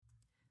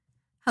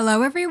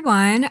Hello,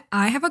 everyone.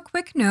 I have a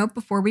quick note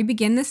before we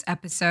begin this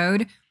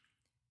episode.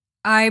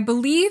 I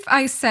believe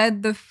I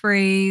said the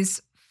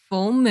phrase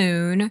full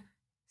moon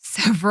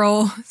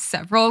several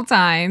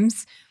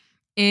times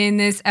in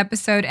this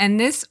episode, and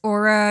this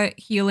aura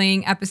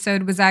healing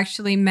episode was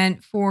actually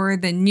meant for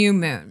the new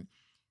moon.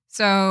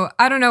 So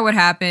I don't know what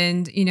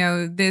happened.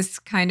 This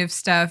kind of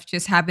stuff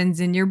just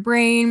happens in your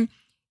brain.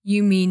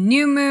 You mean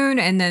new moon,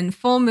 and then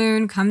full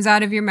moon comes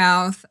out of your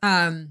mouth.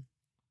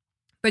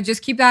 But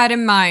just keep that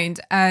in mind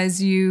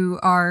as you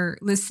are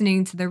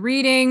listening to the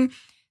reading.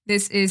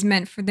 This is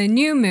meant for the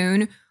new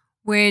moon,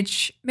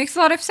 which makes a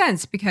lot of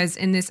sense because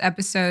in this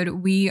episode,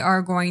 we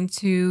are going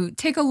to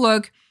take a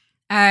look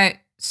at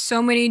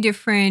so many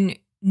different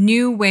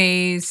new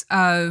ways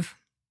of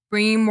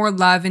bringing more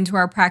love into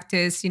our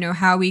practice,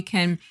 how we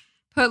can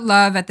put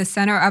love at the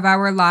center of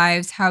our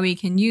lives, how we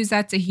can use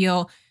that to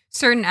heal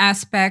certain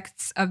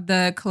aspects of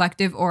the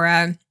collective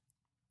aura,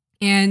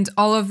 and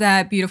all of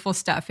that beautiful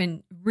stuff,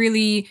 and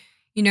really,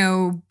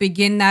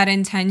 begin that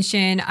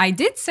intention. I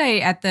did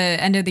say at the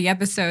end of the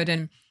episode,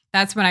 and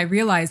that's when I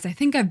realized I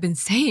think I've been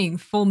saying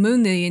full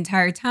moon the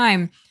entire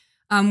time.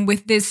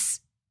 With this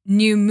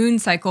new moon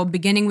cycle,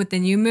 beginning with the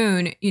new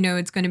moon,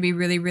 it's going to be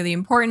really, really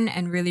important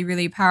and really,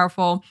 really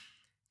powerful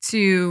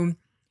to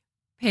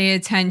pay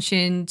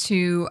attention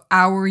to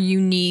our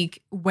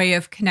unique way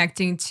of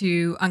connecting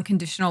to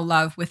unconditional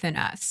love within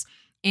us.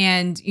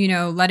 And,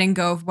 letting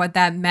go of what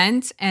that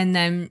meant and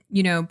then,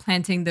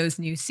 planting those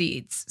new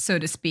seeds, so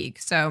to speak.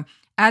 So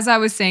as I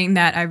was saying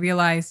that, I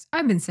realized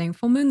I've been saying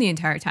full moon the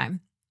entire time.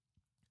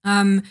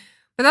 But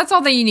that's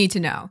all that you need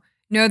to know.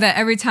 Know that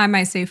every time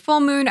I say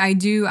full moon, I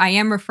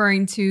am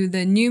referring to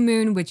the new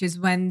moon, which is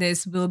when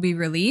this will be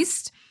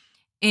released.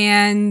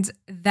 And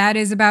that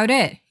is about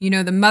it.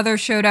 The mother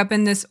showed up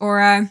in this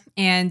aura.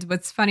 And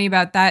what's funny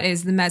about that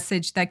is the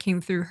message that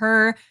came through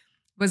her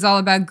was all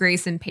about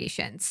grace and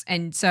patience.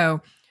 And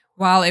so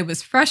while it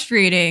was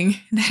frustrating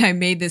that I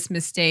made this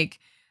mistake,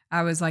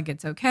 I was like,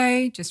 it's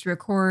okay. Just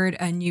record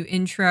a new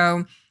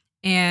intro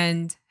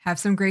and have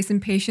some grace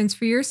and patience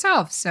for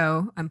yourself.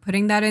 So I'm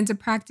putting that into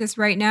practice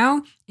right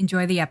now.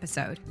 Enjoy the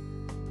episode.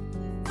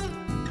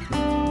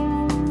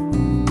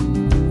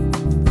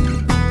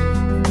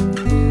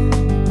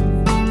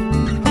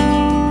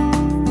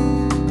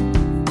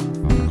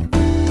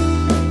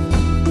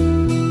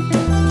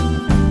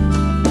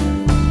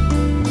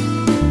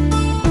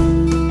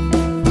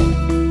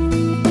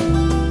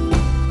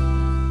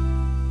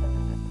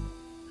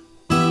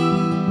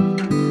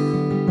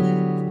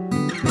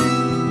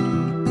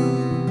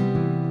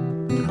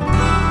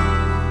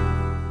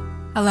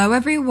 Hello,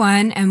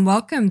 everyone, and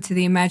welcome to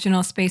the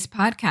Imaginal Space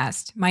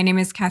podcast. My name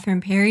is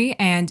Katherine Perry,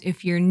 and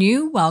if you're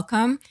new,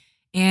 welcome.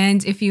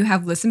 And if you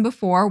have listened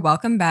before,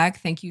 welcome back.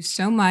 Thank you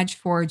so much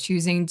for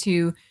choosing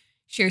to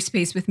share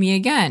space with me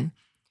again.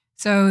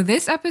 So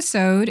this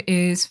episode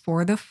is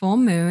for the full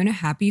moon.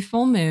 Happy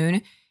full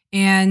moon.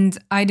 And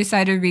I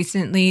decided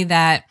recently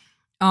that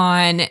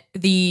on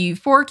the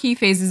 4 key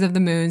phases of the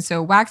moon,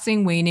 so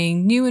waxing,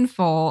 waning, new, and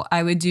full,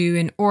 I would do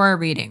an aura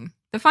reading.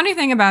 The funny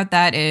thing about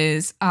that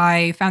is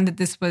I found that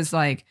this was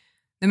like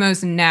the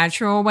most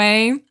natural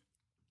way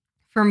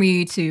for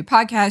me to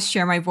podcast,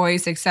 share my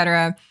voice,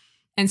 etc.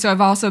 And so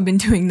I've also been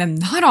doing them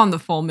not on the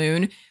full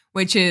moon,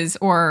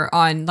 or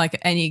on like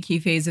any key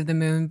phase of the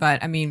moon.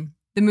 But I mean,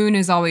 the moon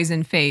is always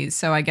in phase.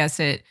 So I guess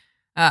it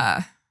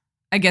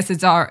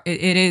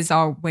is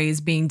always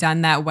being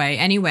done that way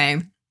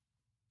anyway.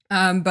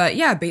 But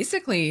yeah,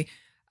 basically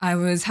I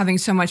was having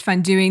so much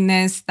fun doing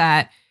this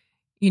that,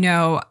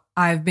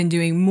 I've been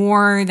doing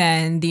more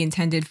than the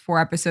intended 4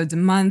 episodes a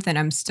month, and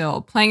I'm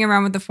still playing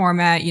around with the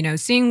format,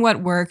 seeing what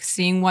works,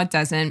 seeing what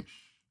doesn't.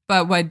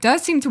 But what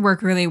does seem to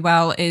work really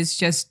well is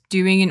just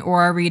doing an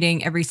aura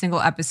reading every single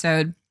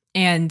episode.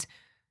 And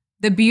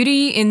the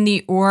beauty in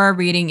the aura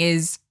reading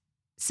is,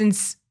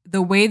 since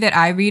the way that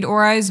I read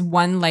auras,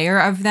 one layer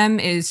of them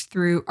is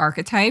through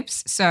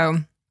archetypes. So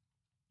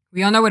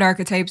we all know what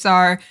archetypes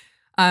are.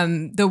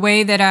 The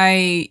way that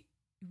I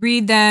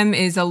read them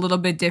is a little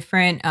bit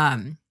different.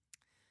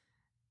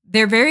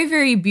 They're very,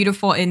 very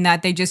beautiful in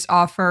that they just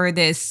offer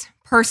this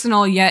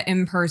personal yet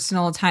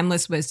impersonal,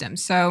 timeless wisdom.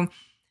 So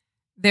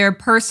they're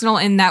personal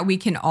in that we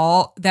can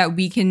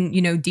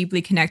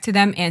deeply connect to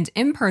them, and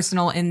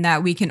impersonal in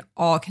that we can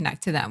all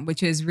connect to them,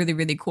 which is really,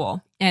 really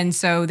cool. And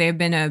so they've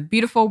been a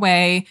beautiful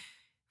way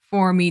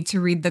for me to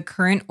read the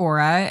current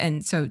aura.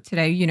 And so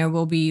today,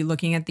 we'll be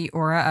looking at the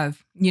aura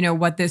of,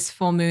 what this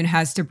full moon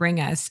has to bring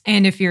us.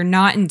 And if you're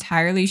not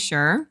entirely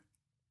sure,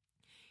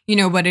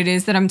 what it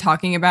is that I'm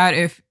talking about,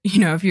 if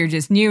you're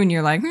just new and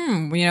you're like,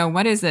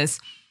 what is this?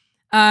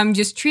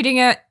 Just treat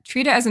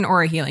it as an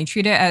aura healing,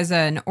 treat it as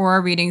an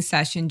aura reading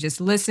session.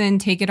 Just listen,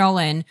 take it all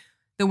in.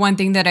 The one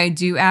thing that I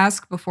do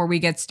ask before we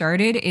get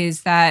started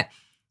is that,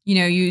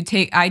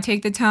 I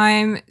take the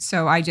time.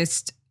 So I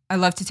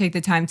love to take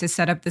the time to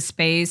set up the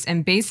space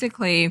and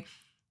basically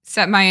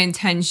set my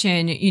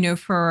intention,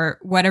 for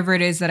whatever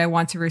it is that I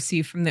want to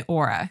receive from the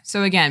aura.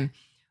 So again,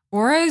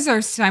 auras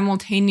are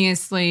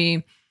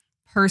simultaneously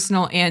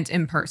personal and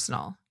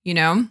impersonal. you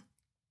know?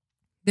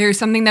 There's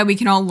something that we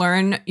can all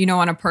learn,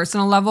 on a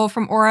personal level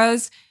from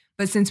auras,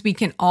 but since we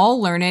can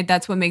all learn it,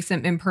 that's what makes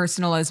them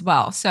impersonal as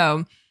well.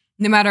 So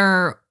no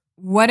matter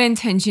what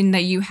intention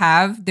that you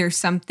have, there's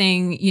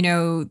something,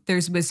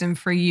 there's wisdom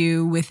for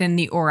you within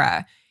the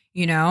aura,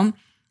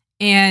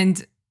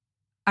 and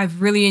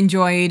I've really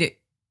enjoyed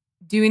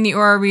doing the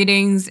aura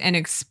readings and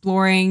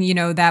exploring,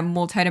 that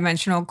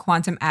multidimensional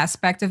quantum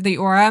aspect of the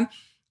aura.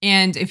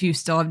 And if you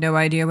still have no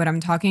idea what I'm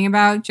talking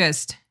about,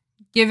 just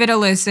give it a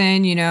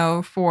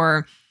listen,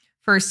 for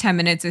first 10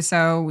 minutes or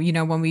so,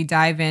 when we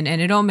dive in,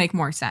 and it'll make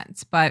more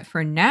sense. But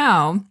for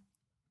now,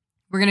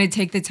 we're going to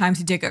take the time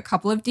to take a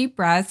couple of deep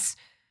breaths,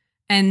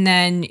 and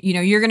then,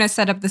 you're going to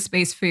set up the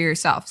space for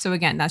yourself. So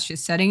again, that's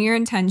just setting your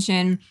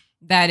intention.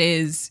 That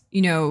is,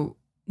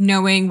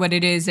 knowing what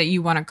it is that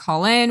you want to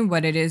call in,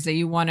 what it is that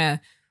you want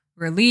to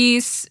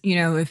release.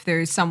 If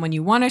there's someone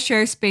you want to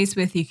share space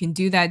with, you can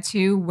do that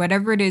too.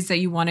 Whatever it is that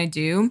you want to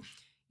do,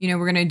 we're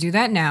going to do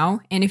that now.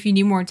 And if you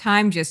need more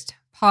time, just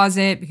pause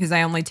it, because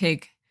I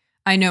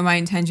know my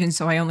intention,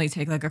 so I only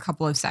take like a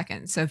couple of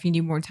seconds. So if you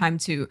need more time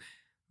to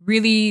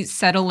really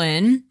settle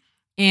in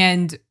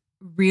and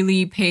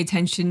really pay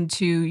attention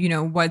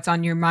to, what's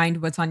on your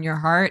mind, what's on your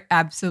heart,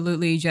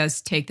 absolutely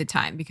just take the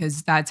time,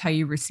 because that's how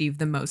you receive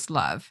the most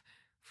love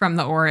from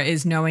the aura,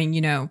 is knowing,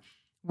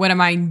 what do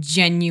I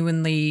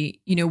genuinely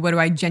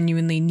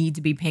need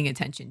to be paying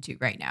attention to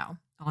right now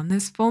on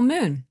this full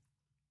moon.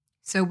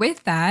 So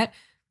with that,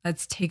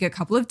 let's take a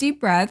couple of deep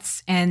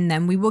breaths, and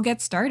then we will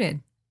get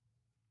started.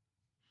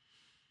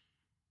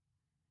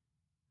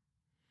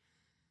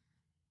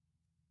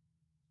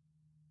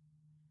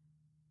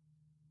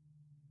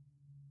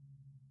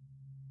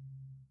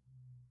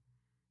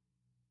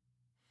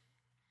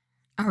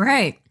 All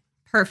right,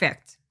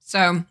 perfect.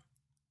 So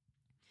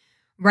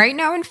right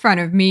now in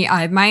front of me,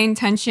 I have my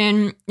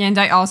intention, and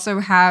I also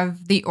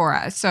have the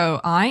aura.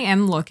 So I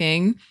am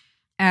looking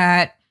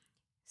at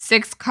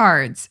 6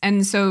 cards.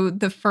 And so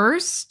the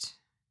first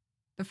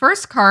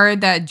card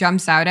that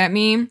jumps out at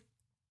me,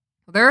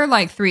 well, there are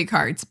like 3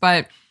 cards,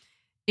 but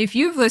if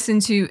you've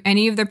listened to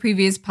any of the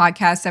previous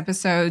podcast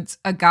episodes,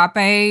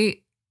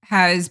 agape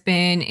has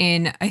been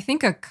in, I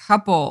think, a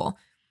couple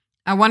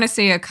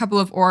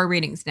of aura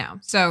readings now.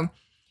 So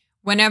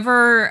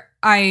whenever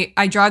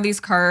I draw these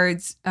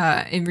cards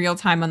in real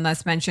time,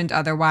 unless mentioned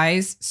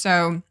otherwise.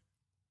 So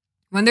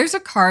when there's a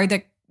card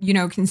that,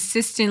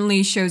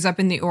 consistently shows up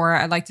in the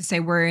aura, I like to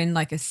say we're in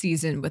like a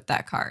season with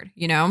that card,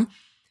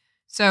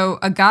 So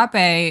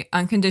agape,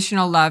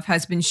 unconditional love,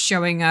 has been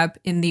showing up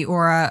in the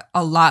aura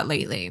a lot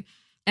lately.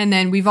 And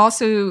then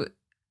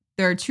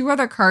there are 2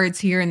 other cards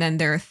here, and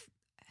then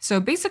so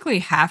basically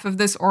half of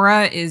this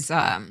aura is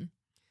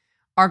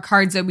are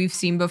cards that we've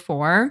seen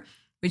before,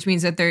 which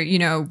means that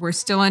they're, we're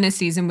still in a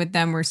season with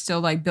them. We're still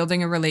like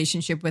building a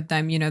relationship with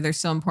them. They're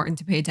still important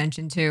to pay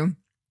attention to.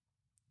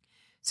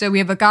 So we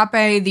have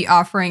agape, the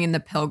offering, and the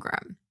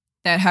pilgrim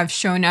that have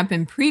shown up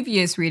in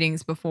previous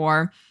readings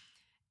before.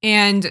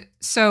 And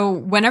so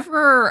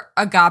whenever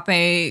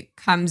agape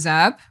comes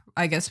up,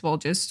 I guess we'll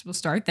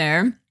start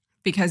there,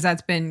 because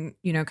that's been,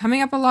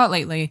 coming up a lot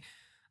lately.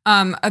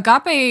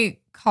 Agape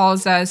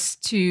calls us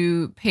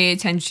to pay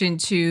attention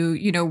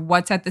to,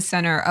 what's at the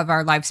center of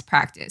our life's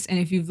practice. And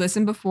if you've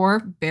listened before,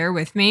 bear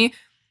with me,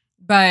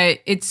 but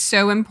it's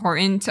so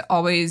important to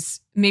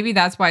always, maybe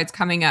that's why it's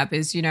coming up,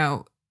 is,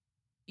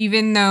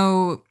 even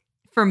though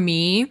for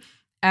me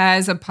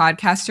as a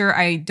podcaster,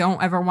 I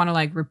don't ever want to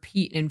like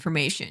repeat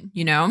information,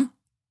 And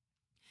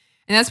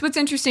that's what's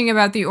interesting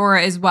about the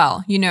aura as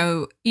well.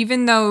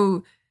 Even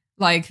though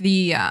like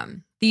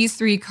these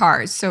 3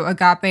 cards, so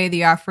agape,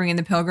 the offering, and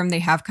the pilgrim, they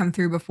have come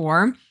through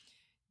before.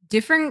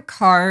 Different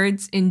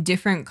cards in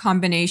different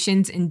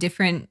combinations in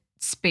different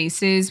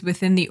spaces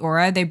within the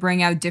aura, they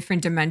bring out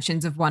different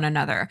dimensions of one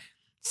another.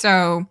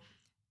 So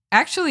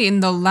actually in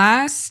the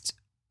last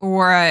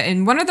aura,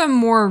 in one of the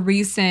more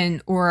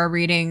recent aura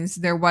readings,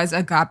 there was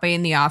agape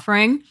in the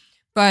offering,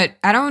 but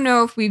I don't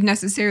know if we've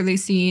necessarily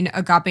seen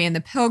agape in the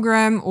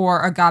pilgrim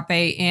or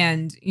agape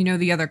and,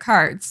 the other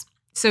cards.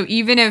 So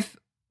even if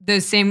the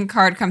same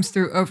card comes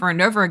through over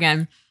and over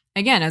again,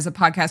 as a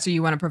podcaster,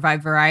 you want to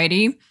provide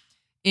variety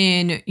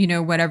in,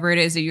 whatever it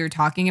is that you're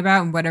talking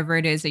about and whatever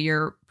it is that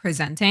you're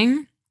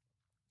presenting.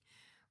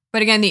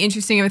 But again, the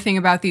interesting thing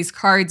about these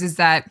cards is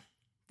that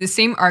the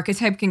same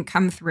archetype can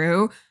come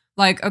through.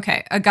 Like,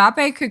 okay,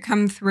 agape could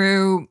come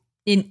through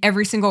in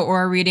every single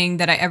aura reading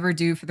that I ever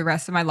do for the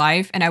rest of my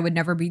life, and I would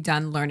never be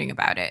done learning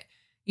about it,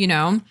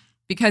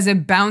 because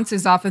it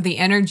bounces off of the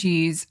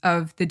energies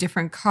of the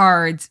different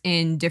cards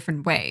in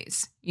different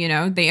ways.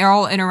 They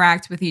all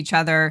interact with each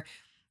other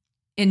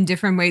in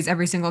different ways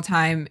every single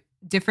time.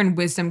 Different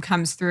wisdom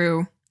comes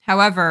through.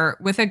 However,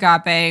 with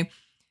agape,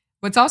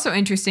 what's also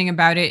interesting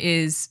about it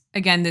is,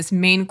 again, this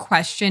main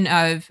question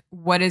of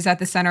what is at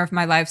the center of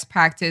my life's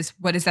practice?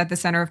 What is at the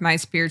center of my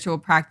spiritual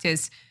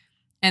practice?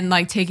 And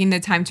like taking the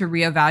time to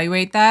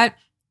reevaluate that.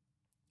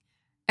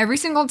 Every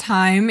single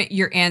time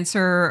your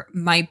answer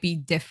might be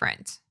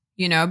different,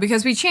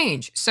 because we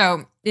change.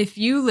 So if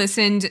you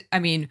listened,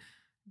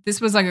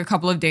 this was like a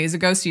couple of days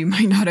ago, so you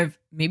might not have,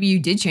 maybe you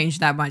did change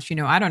that much,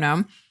 I don't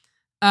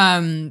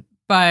know.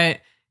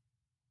 But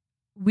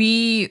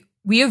we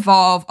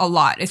evolve a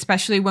lot,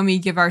 especially when we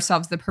give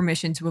ourselves the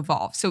permission to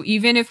evolve. So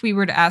even if we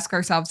were to ask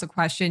ourselves the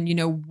question,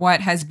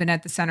 what has been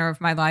at the center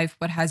of my life?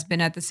 What has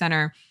been at the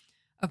center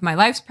of my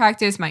life's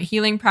practice, my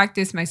healing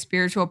practice, my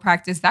spiritual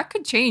practice? That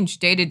could change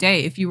day to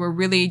day if you were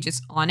really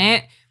just on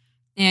it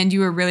and you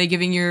were really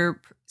giving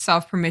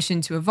yourself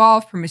permission to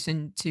evolve,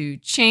 permission to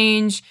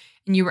change,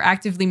 and you were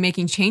actively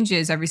making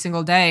changes every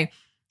single day.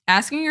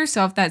 Asking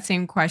yourself that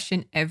same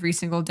question every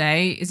single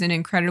day is an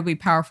incredibly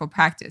powerful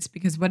practice,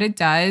 because what it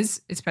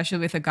does, especially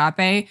with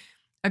agape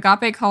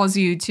calls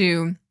you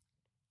to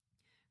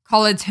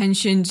call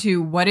attention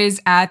to what is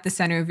at the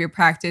center of your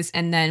practice,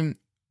 and then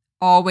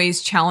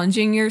always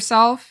challenging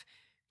yourself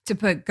to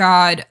put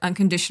God,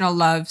 unconditional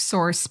love,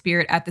 source,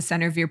 spirit at the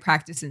center of your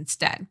practice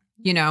instead,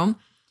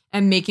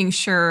 and making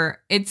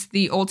sure it's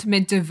the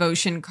ultimate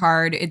devotion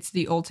card. It's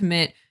the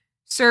ultimate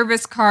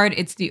service card.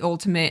 It's the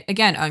ultimate,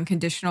 again,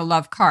 unconditional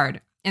love card.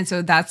 And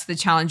so that's the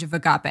challenge of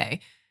agape.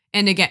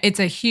 And again, it's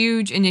a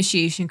huge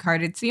initiation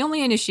card. It's the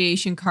only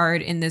initiation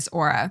card in this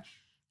aura.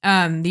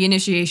 The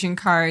initiation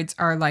cards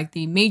are like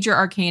the major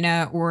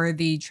arcana or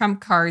the trump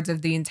cards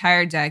of the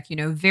entire deck,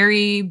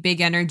 very big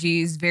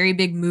energies, very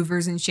big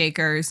movers and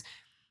shakers.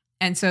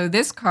 And so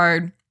this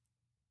card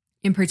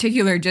in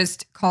particular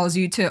just calls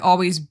you to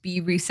always be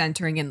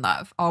recentering in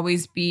love,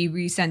 always be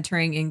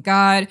recentering in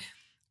God,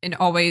 and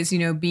always,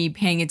 be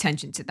paying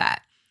attention to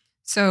that.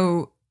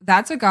 So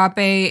that's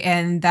agape,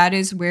 and that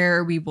is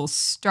where we will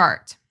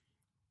start.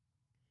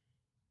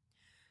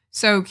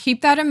 So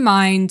keep that in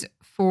mind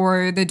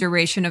for the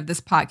duration of this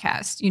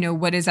podcast.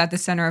 What is at the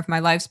center of my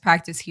life's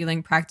practice,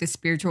 healing practice,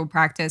 spiritual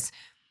practice,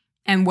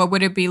 and what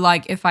would it be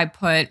like if I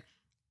put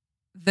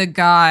the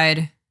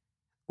God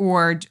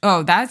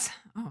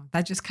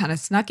that just kind of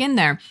snuck in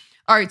there.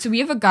 All right, so we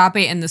have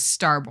agape and the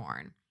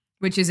starborn,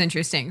 which is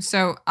interesting.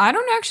 So I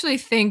don't actually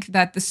think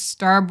that the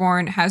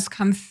starborn has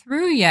come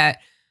through yet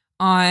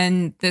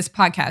on this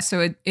podcast.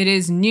 So it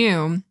is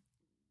new.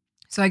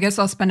 So I guess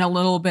I'll spend a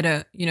little bit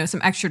of,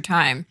 some extra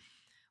time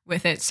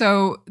with it.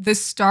 So the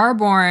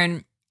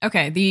starborn,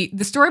 okay,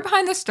 the story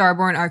behind the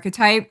starborn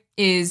archetype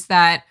is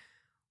that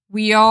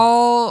we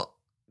all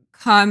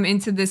come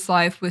into this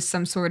life with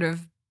some sort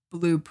of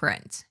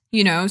blueprint,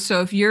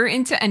 so if you're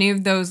into any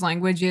of those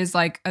languages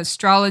like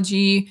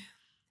astrology,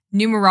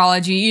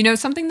 numerology,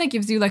 something that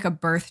gives you like a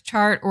birth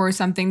chart or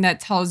something that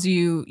tells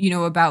you,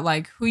 about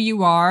like who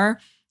you are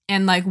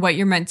and like what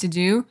you're meant to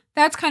do,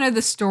 that's kind of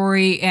the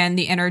story and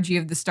the energy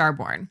of the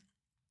starborn.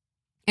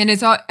 And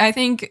I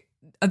think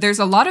there's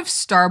a lot of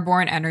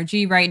starborn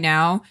energy right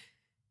now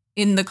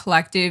in the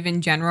collective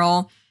in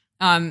general.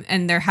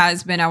 And there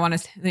has been, I want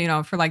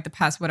to, for like the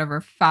past,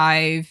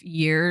 5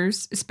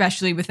 years,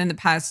 especially within the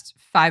past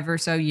 5 or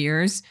so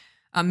years,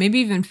 maybe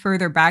even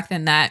further back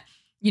than that,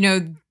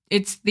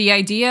 it's the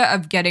idea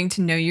of getting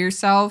to know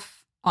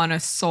yourself on a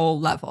soul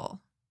level.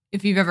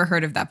 If you've ever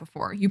heard of that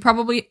before, you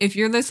probably, if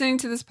you're listening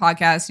to this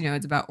podcast,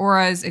 it's about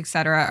auras,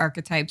 etc.,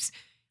 archetypes,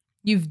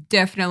 you've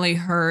definitely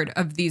heard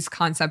of these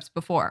concepts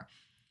before.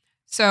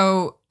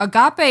 So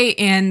agape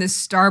and the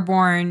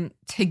starborn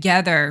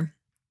together.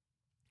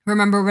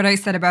 Remember what I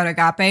said about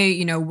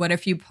agape? What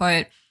if you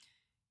put,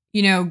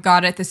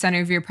 God at the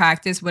center of your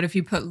practice? What if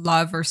you put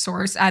love or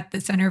source at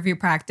the center of your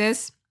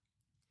practice?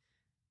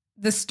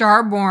 The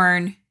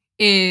starborn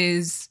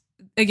is,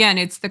 again,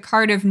 it's the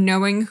card of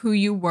knowing who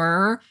you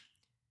were,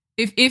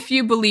 if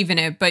you believe in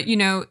it. But,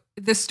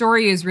 the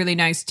story is really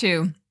nice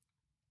too.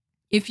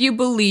 If you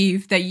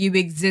believe that you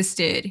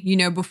existed,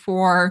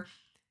 before,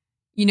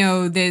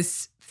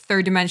 this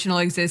third dimensional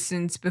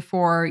existence,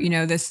 before,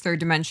 this third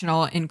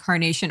dimensional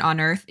incarnation on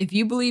earth, if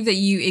you believe that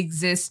you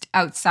exist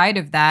outside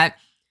of that,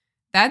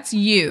 that's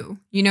you,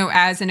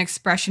 as an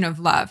expression of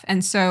love.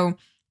 And so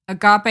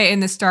agape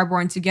and the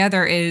starborn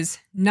together is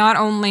not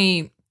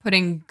only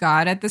putting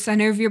God at the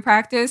center of your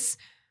practice,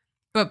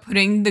 but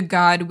putting the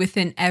God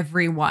within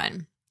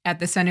everyone at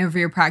the center of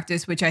your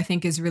practice, which I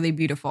think is really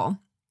beautiful.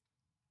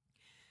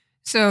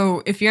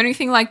 So if you're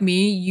anything like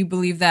me, you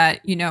believe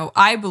that,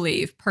 I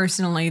believe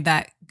personally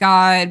that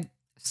God,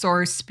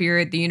 source,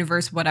 spirit, the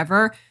universe,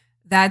 whatever,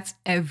 that's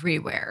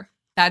everywhere.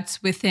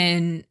 That's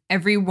within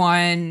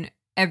everyone,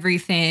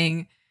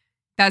 everything.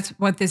 That's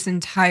what this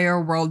entire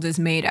world is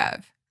made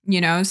of,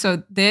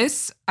 So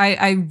this,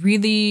 I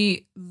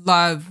really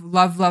love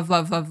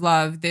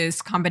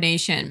this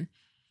combination,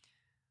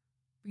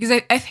 because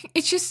I think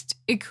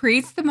it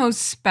creates the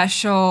most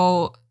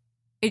special.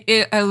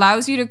 It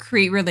allows you to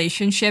create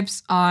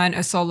relationships on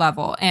a soul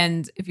level.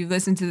 And if you've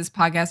listened to this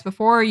podcast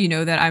before, you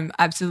know that I'm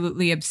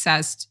absolutely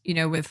obsessed,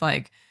 with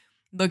like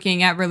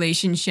looking at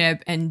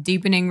relationship and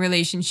deepening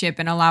relationship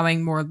and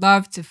allowing more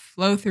love to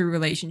flow through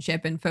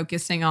relationship and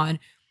focusing on,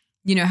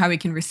 how we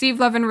can receive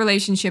love in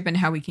relationship and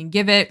how we can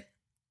give it.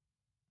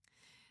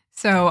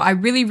 So I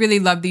really, really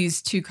love these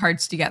two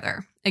cards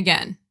together.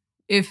 Again,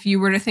 if you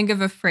were to think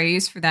of a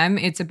phrase for them,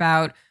 it's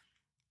about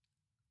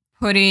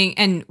putting,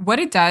 and what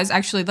it does,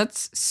 actually,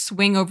 let's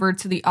swing over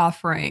to the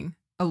offering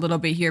a little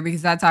bit here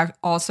because that's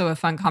also a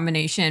fun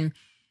combination.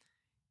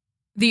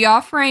 The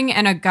offering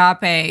and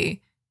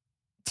agape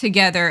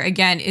together,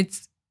 again,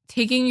 it's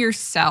taking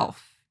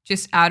yourself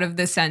just out of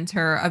the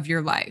center of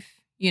your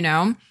life, you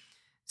know?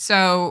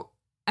 So,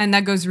 and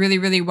that goes really,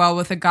 really well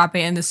with agape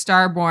and the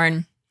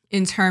starborn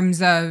in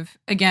terms of,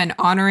 again,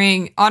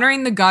 honoring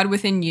the God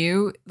within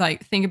you.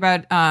 Like, think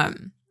about,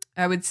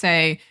 I would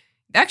say,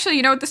 actually,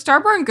 you know what? The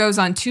starborn goes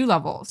on two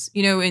levels,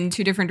 you know, in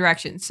two different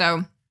directions.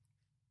 So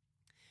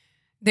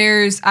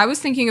I was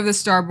thinking of the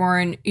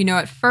starborn, you know,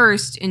 at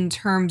first in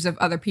terms of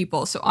other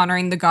people. So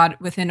honoring the God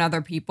within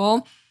other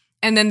people.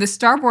 And then the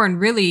starborn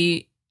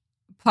really,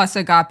 plus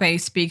agape,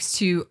 speaks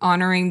to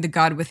honoring the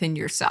God within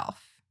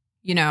yourself,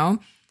 you know?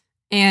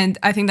 And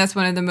I think that's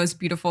one of the most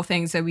beautiful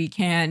things that we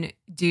can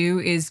do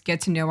is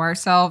get to know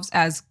ourselves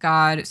as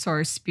God,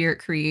 source, spirit,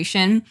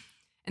 creation.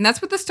 And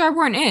that's what the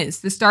starborn is.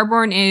 The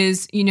starborn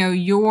is, you know,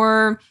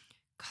 your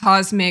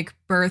cosmic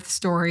birth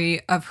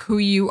story of who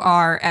you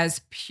are as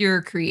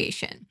pure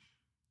creation.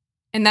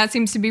 And that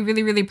seems to be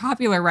really, really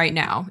popular right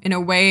now in a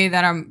way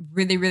that I'm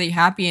really, really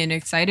happy and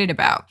excited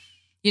about.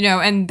 You know,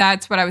 and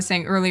that's what I was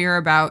saying earlier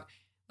about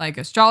like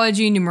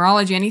astrology,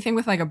 numerology, anything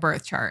with like a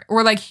birth chart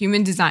or like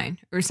human design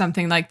or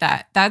something like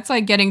that. That's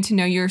like getting to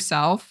know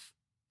yourself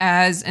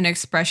as an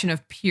expression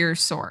of pure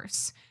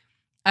source.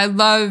 I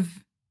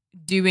love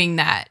doing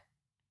that.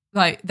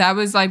 Like that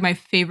was like my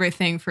favorite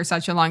thing for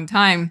such a long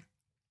time.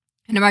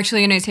 And I'm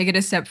actually going to take it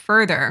a step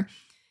further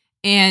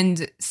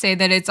and say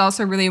that it's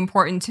also really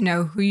important to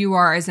know who you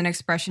are as an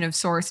expression of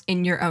source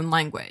in your own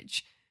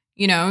language.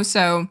 You know,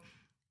 so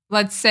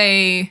let's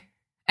say,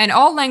 and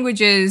all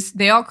languages,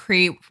 they all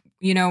create,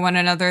 you know, one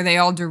another. They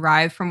all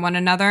derive from one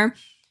another.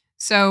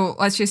 So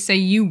let's just say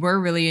you were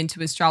really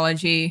into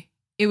astrology.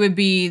 It would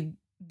be,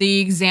 the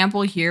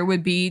example here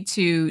would be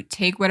to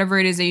take whatever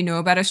it is that you know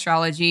about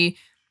astrology,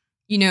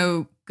 you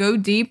know, go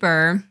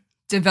deeper,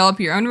 develop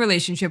your own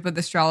relationship with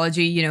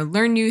astrology, you know,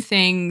 learn new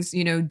things,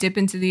 you know, dip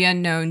into the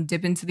unknown,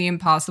 dip into the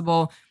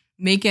impossible,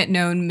 make it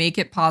known, make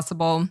it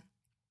possible,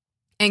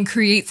 and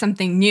create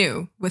something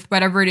new with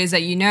whatever it is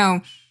that you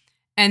know.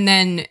 And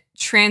then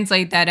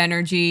translate that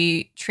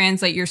energy,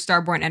 translate your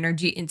starborn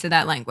energy into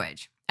that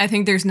language. I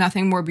think there's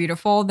nothing more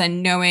beautiful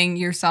than knowing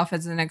yourself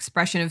as an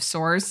expression of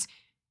source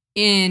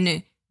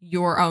in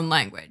your own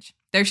language.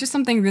 There's just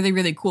something really,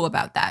 really cool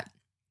about that.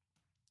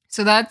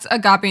 So that's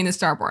agape and the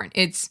starborn.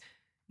 It's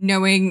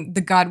knowing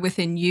the God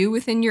within you,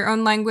 within your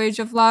own language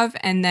of love,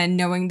 and then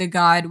knowing the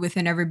God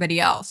within everybody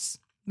else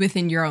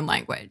within your own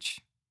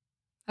language.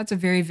 That's a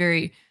very,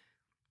 very,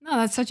 no,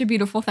 that's such a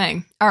beautiful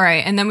thing. All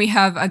right. And then we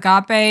have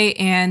agape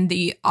and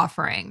the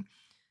offering.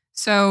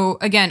 So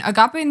again,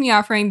 agape and the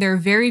offering, they're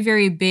very,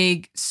 very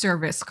big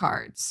service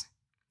cards.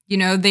 You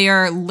know, they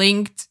are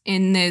linked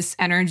in this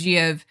energy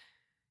of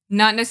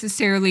not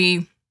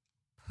necessarily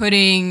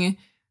putting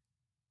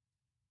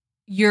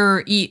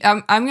your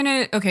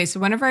okay, so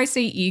whenever I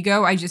say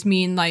ego, I just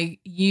mean like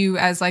you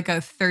as like a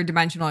third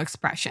dimensional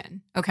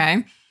expression.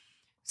 Okay.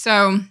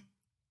 So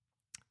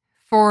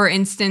for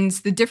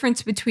instance, the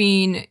difference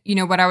between, you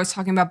know, what I was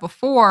talking about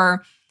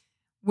before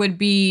would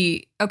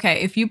be,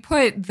 okay, if you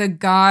put the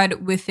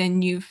God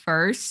within you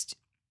first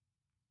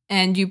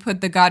and you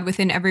put the God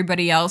within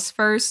everybody else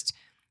first,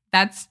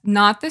 that's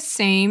not the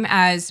same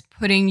as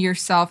putting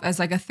yourself as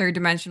like a third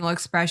dimensional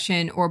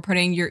expression or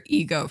putting your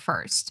ego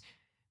first.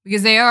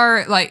 Because they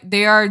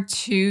are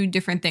two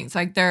different things.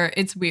 Like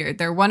it's weird.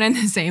 They're one and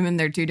the same and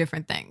they're two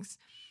different things.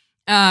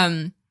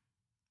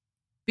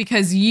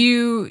 Because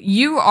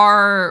you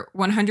are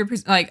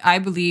 100%, like I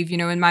believe, you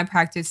know, in my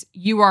practice,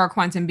 you are a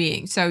quantum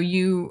being. So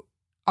you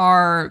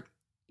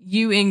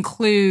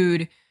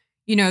include,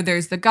 you know,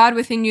 there's the God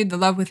within you, the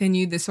love within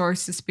you, the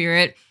source, the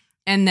spirit.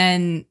 And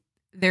then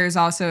there's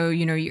also,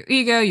 you know, your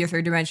ego, your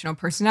third dimensional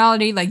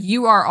personality. Like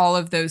you are all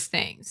of those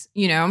things,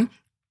 you know?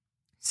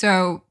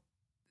 So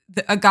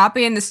the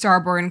agape and the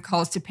starborn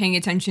calls to paying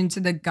attention to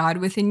the God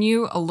within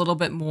you a little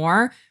bit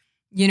more,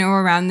 you know,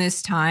 around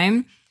this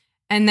time.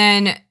 And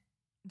then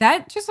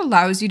that just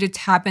allows you to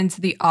tap into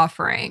the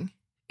offering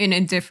in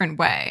a different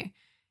way.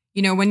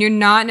 You know, when you're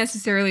not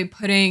necessarily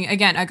putting,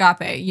 again,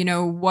 agape, you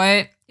know,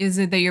 what is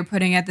it that you're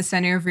putting at the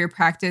center of your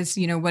practice?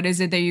 You know, what is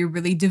it that you're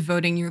really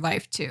devoting your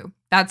life to?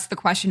 That's the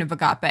question of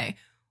agape.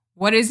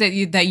 What is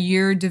it that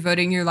you're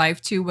devoting your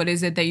life to? What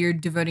is it that you're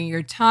devoting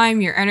your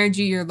time, your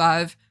energy, your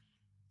love?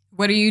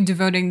 What are you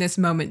devoting this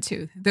moment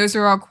to? Those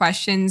are all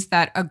questions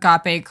that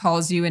agape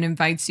calls you and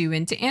invites you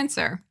in to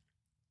answer.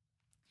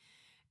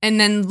 And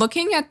then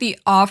looking at the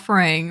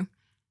offering,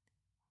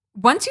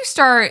 once you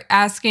start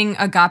asking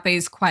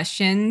agape's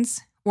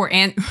questions or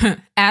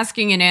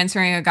asking and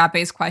answering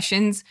agape's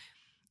questions,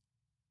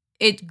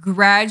 it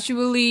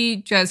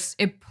gradually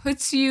it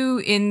puts you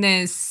in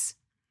this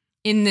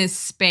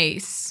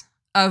space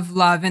of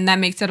love. And that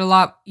makes it a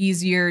lot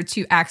easier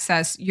to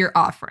access your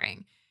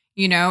offering,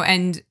 you know,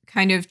 and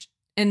kind of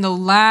in the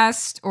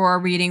last Aura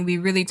reading, we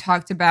really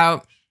talked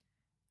about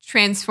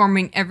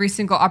transforming every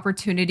single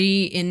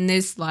opportunity in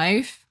this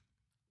life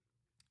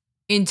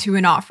into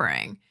an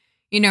offering,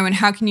 and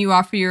how can you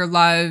offer your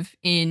love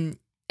in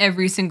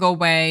every single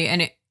way?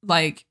 And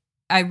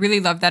I really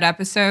love that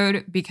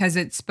episode because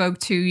it spoke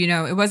to,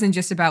 it wasn't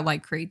just about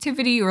like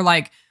creativity or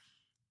like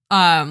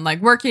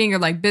working or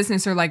like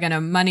business or like in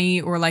a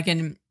money or like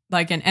in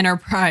like an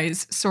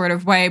enterprise sort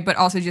of way, but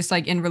also just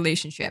like in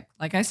relationship.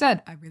 Like I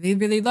said, I really,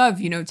 really love,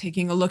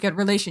 taking a look at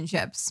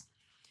relationships.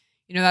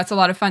 That's a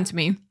lot of fun to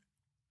me.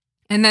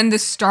 And then the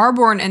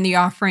starborn and the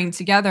offering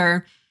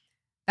together,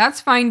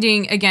 that's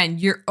finding, again,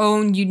 your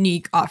own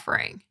unique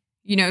offering.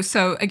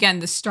 So again,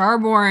 the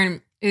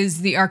starborn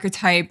is the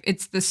archetype.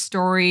 It's the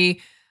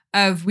story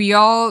of we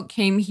all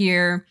came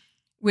here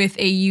with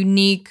a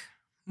unique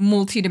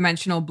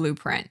multidimensional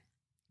blueprint.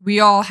 We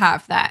all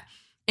have that.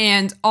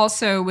 And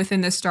also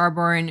within the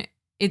starborn,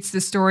 it's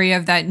the story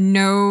of that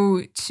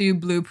no two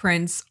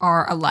blueprints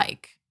are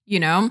alike,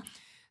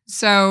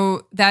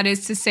 So that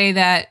is to say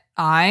that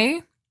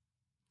I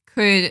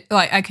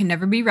can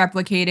never be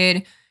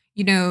replicated.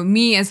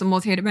 Me as a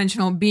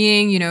multidimensional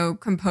being,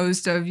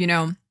 composed of,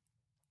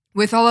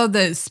 with all of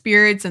the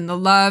spirits and the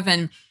love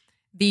and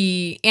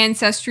the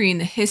ancestry and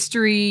the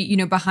history,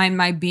 behind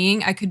my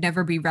being, I could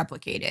never be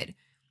replicated.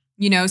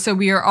 So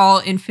we are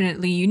all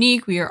infinitely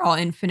unique. We are all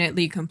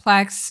infinitely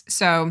complex.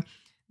 So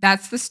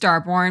that's the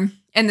starborn.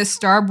 And the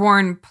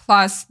starborn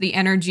plus the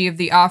energy of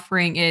the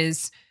offering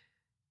is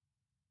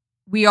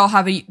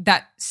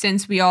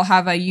since we all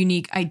have a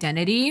unique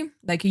identity,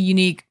 like a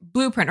unique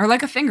blueprint or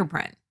like a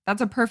fingerprint.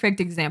 That's a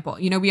perfect example.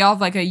 We all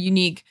have like a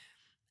unique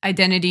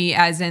identity,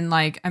 as in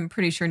like, I'm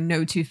pretty sure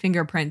no two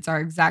fingerprints are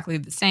exactly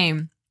the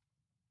same.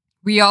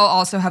 We all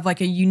also have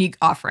like a unique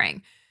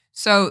offering.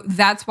 So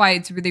that's why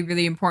it's really,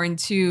 really important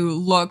to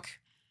look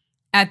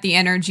at the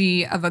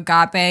energy of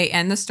agape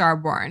and the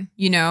starborn,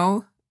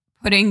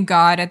 putting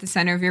God at the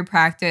center of your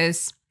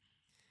practice,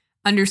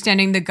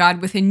 understanding the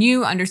God within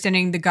you,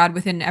 understanding the God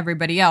within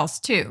everybody else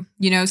too,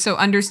 so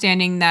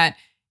understanding that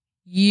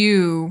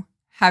you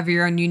have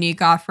your own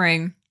unique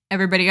offering.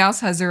 Everybody else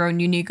has their own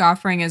unique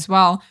offering as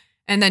well.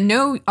 And that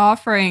no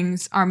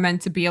offerings are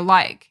meant to be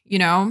alike,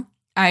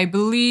 I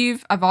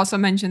believe I've also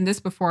mentioned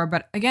this before,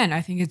 but again, I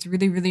think it's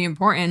really, really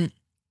important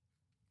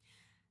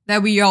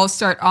that we all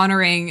start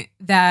honoring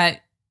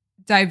that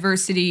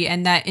diversity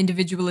and that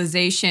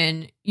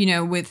individualization,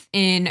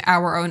 within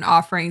our own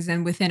offerings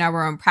and within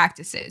our own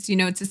practices.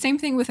 It's the same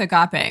thing with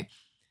agape.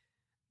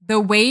 The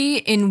way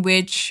in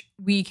which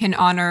we can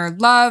honor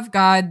love,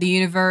 God, the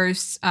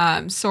universe,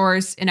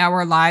 source in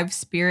our lives,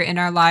 spirit in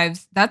our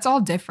lives, that's all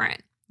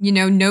different.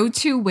 No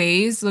two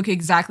ways look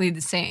exactly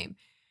the same.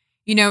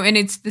 And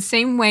it's the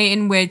same way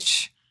in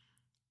which,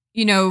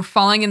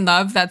 falling in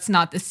love, that's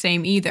not the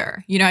same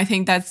either. I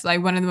think that's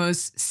like one of the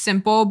most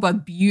simple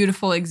but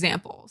beautiful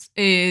examples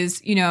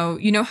is,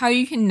 how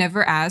you can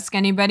never ask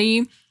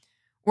anybody,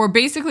 or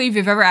basically if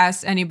you've ever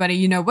asked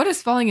anybody, what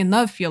does falling in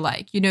love feel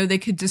like? They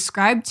could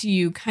describe to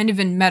you kind of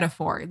in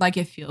metaphor, like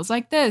it feels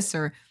like this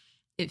or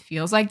it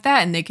feels like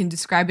that. And they can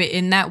describe it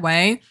in that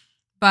way,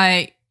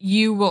 but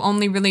you will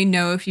only really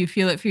know if you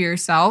feel it for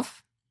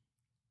yourself.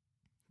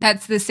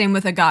 That's the same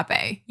with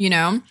agape,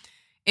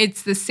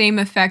 It's the same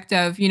effect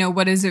of,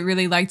 what is it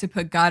really like to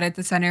put God at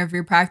the center of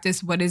your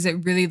practice? What is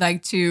it really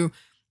like to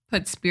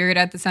put spirit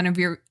at the center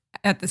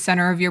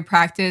of your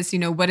practice?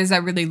 What does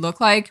that really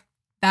look like?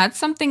 That's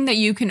something that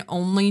you can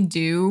only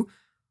do,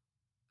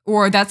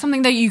 or that's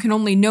something that you can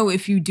only know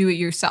if you do it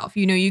yourself.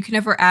 You can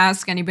never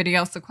ask anybody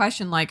else the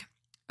question like,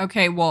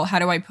 okay, well, how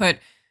do I put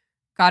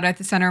God at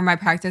the center of my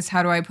practice?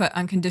 How do I put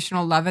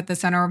unconditional love at the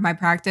center of my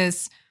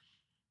practice?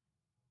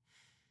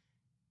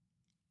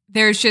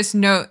 There's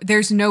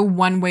no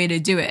one way to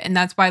do it. And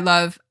that's why I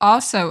love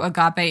also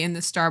agape in the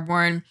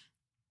starborn,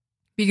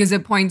 because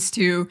it points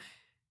to,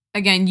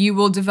 again, you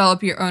will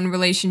develop your own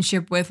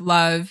relationship with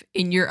love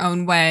in your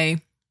own way,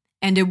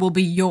 and it will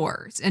be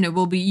yours, and it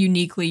will be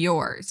uniquely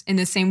yours in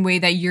the same way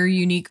that your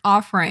unique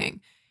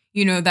offering,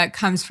 that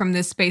comes from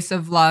this space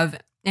of love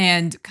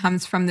and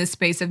comes from this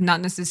space of not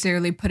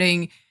necessarily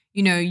putting,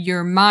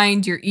 your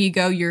mind, your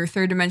ego, your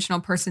third dimensional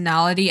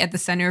personality at the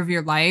center of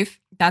your life.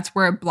 That's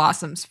where it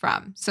blossoms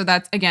from. So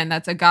that's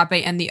agape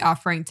and the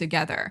offering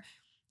together.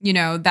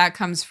 That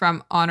comes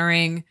from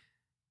honoring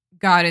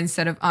God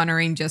instead of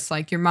honoring just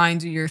like your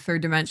mind or your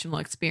third dimensional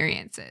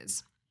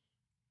experiences.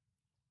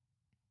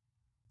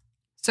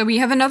 So we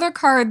have another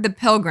card, the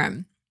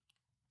pilgrim.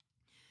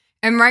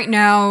 And right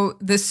now,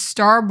 the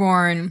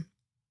starborn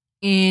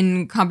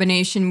in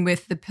combination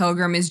with the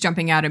pilgrim is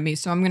jumping out at me.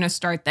 So I'm going to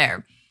start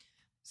there.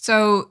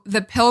 So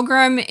the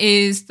pilgrim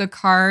is the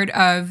card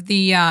of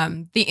the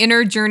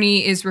inner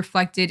journey is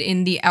reflected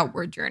in the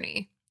outward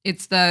journey.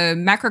 It's the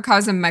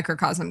macrocosm,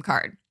 microcosm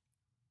card.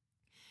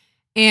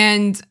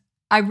 And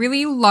I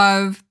really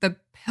love the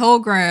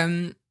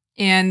pilgrim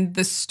and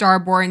the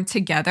starborn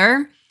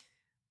together,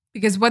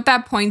 because what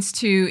that points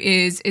to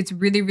is it's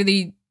really,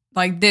 really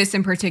like this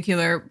in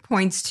particular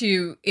points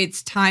to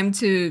it's time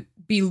to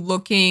be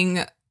looking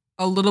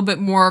a little bit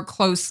more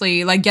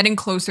closely, like getting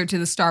closer to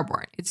the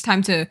starborn. It's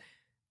time to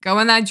go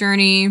on that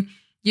journey,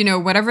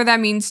 whatever that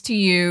means to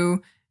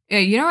you.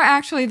 Yeah,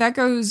 actually, that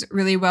goes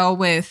really well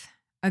with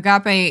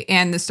agape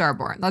and the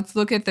starborn. Let's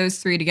look at those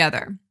three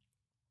together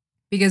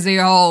because they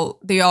all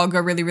go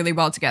really, really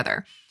well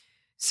together.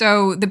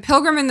 So the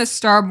pilgrim and the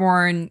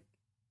starborn,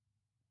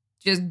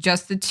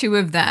 just the two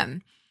of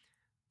them,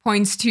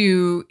 points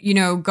to,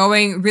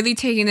 going, really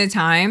taking the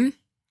time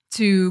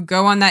to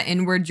go on that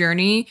inward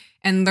journey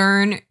and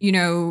learn,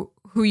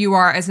 who you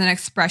are as an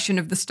expression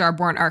of the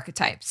starborn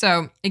archetype.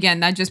 So again,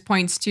 that just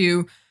points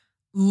to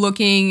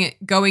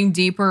going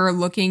deeper,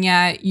 looking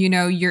at,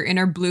 your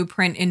inner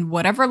blueprint in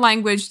whatever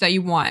language that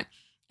you want.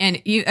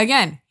 And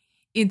again,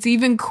 it's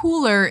even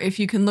cooler if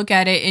you can look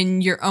at it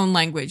in your own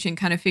language and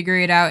kind of figure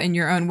it out in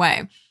your own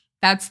way.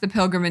 That's the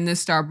pilgrim and the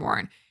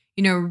starborn.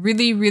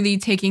 Really, really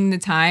taking the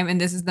time,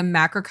 and this is the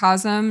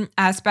macrocosm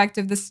aspect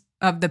of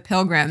the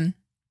pilgrim,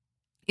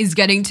 is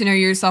getting to know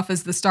yourself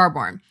as the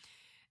starborn.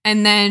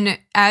 And then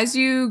as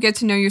you get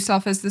to know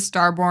yourself as the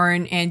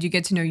starborn and you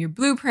get to know your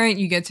blueprint,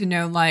 you get to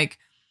know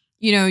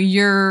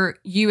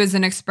you as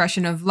an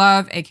expression of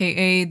love,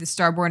 aka the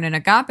starborn and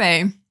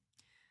agape.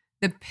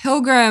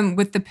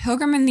 With the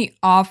pilgrim and the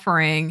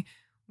offering,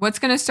 what's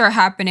going to start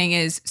happening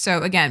is,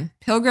 so again,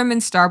 pilgrim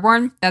and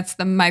starborn, that's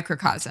the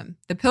microcosm.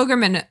 The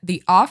pilgrim and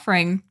the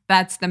offering,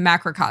 that's the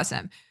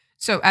macrocosm.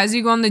 So as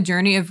you go on the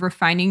journey of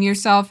refining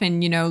yourself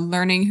and,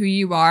 learning who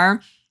you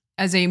are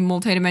as a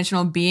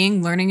multidimensional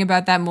being, learning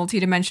about that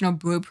multidimensional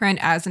blueprint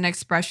as an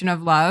expression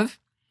of love,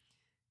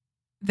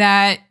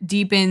 that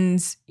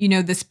deepens, the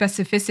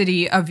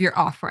specificity of your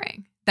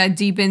offering. That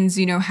deepens,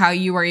 how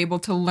you are able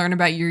to learn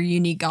about your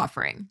unique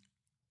offering.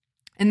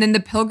 And then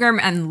the pilgrim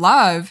and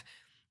love,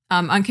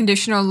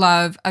 unconditional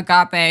love,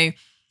 agape,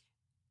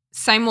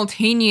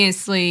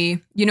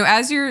 simultaneously,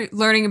 as you're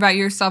learning about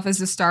yourself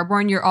as a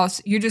starborn,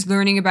 you're just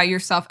learning about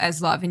yourself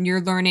as love, and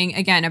you're learning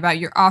again about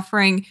your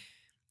offering,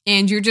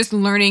 and you're just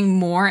learning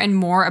more and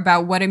more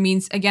about what it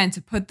means, again,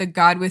 to put the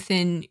God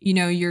within,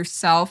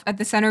 yourself at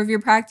the center of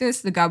your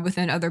practice, the God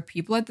within other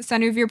people at the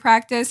center of your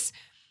practice,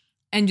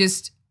 and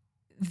just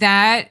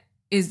that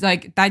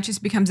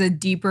just becomes a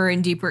deeper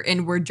and deeper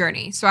inward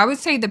journey. So I would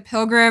say the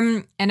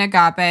pilgrim and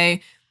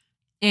agape,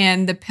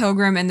 and the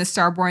pilgrim and the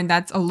starborn,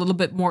 that's a little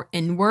bit more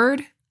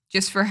inward,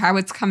 just for how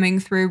it's coming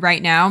through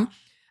right now.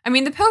 I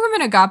mean, the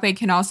pilgrim and agape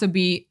can also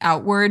be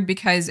outward,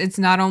 because it's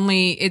not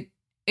only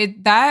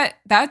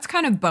that's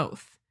kind of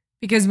both.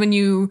 Because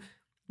the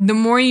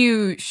more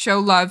you show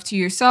love to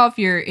yourself,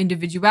 your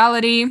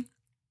individuality,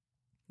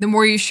 the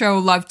more you show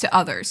love to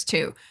others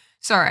too.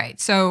 So, all right.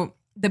 So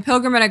the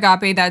pilgrim and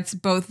agape, that's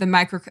both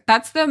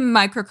that's the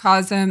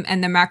microcosm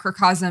and the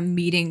macrocosm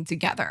meeting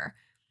together.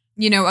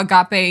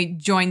 Agape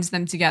joins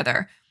them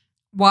together.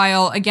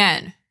 While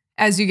again,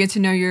 as you get to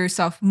know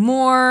yourself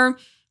more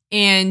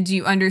and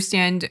you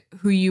understand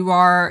who you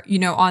are,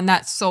 on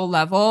that soul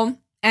level.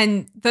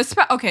 And the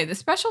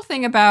special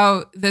thing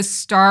about the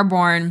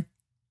starborn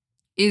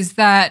is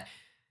that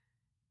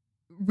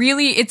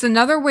really it's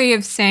another way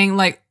of saying,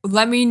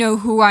 let me know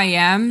who I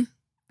am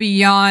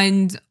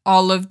beyond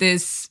all of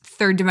this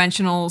third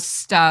dimensional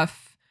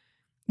stuff,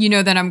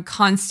 that I'm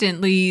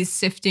constantly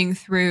sifting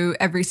through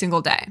every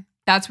single day.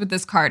 That's what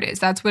this card is.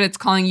 That's what it's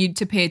calling you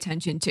to pay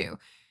attention to.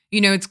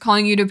 It's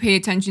calling you to pay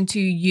attention to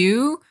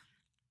you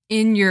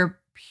in your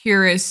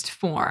purest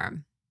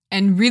form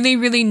and really,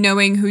 really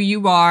knowing who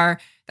you are.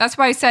 That's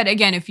why I said,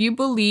 again, if you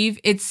believe,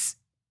 it's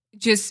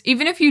just,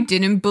 even if you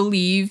didn't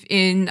believe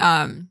in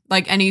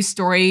any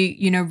story,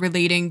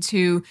 relating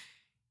to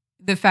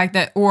the fact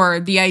that, or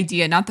the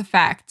idea, not the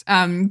fact,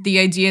 the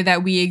idea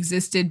that we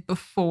existed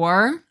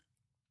before,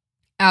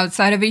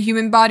 outside of a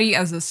human body,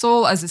 as a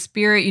soul, as a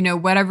spirit,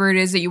 whatever it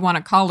is that you want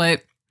to call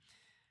it.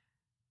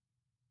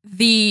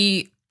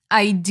 The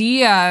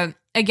idea,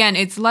 again,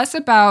 it's less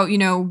about,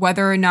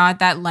 whether or not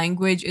that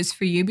language is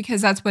for you,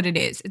 because that's what it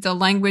is. It's a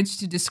language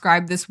to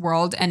describe this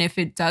world. And if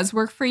it does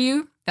work for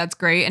you, that's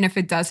great. And if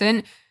it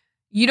doesn't,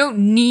 you don't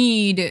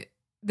need,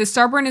 the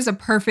starborn is a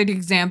perfect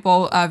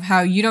example of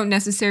how you don't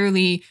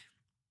necessarily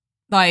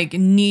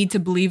need to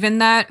believe in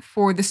that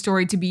for the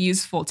story to be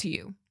useful to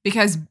you.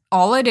 Because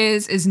all it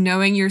is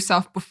knowing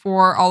yourself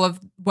before all of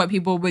what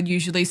people would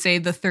usually say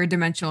the third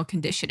dimensional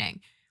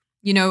conditioning.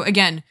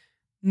 Again,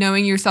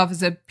 knowing yourself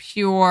as a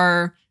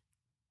pure,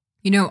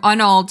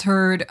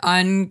 unaltered,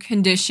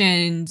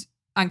 unconditioned,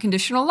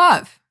 unconditional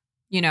love.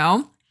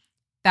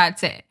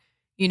 That's it.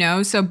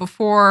 So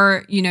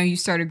before, you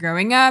started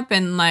growing up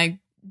and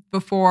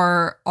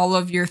before all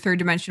of your third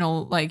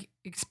dimensional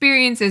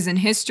experiences and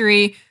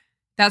history,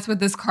 that's what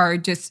this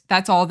card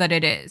that's all that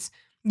it is.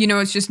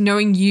 It's just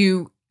knowing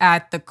you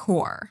at the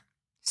core.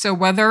 So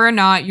whether or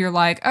not you're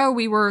oh,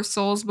 we were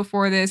souls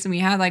before this and we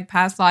had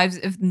past lives,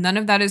 if none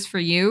of that is for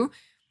you,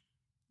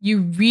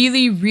 you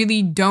really,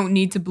 really don't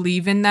need to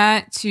believe in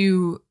that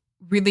to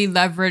really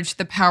leverage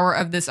the power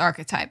of this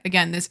archetype.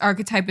 Again, this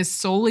archetype is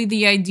solely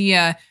the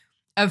idea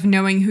of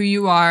knowing who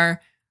you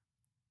are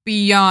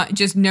beyond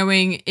just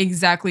knowing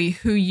exactly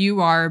who you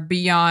are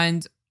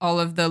beyond all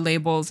of the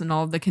labels and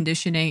all of the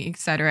conditioning, et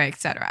cetera, et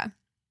cetera.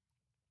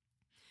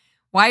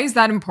 Why is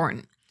that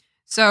important?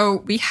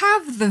 So we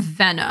have the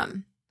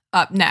Venom.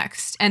 up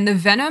next. And the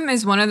Venom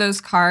is one of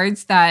those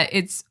cards that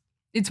it's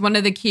one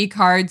of the key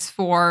cards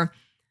for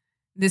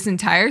this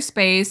entire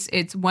space.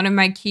 It's one of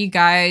my key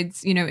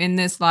guides, in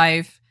this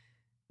life.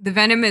 The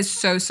Venom is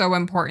so, so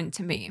important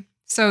to me.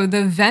 So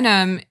the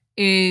Venom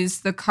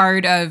is the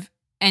card of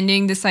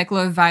ending the cycle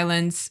of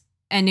violence,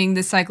 ending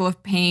the cycle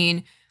of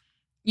pain,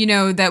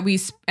 and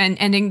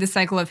ending the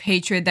cycle of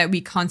hatred that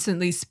we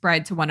constantly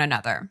spread to one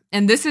another.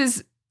 And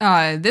this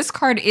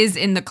card is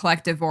in the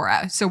collective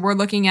aura. So we're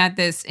looking at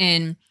this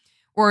the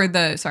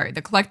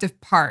collective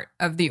part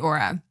of the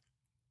aura.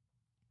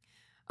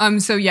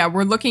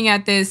 We're looking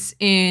at this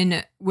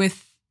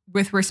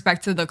with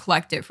respect to the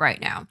collective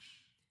right now.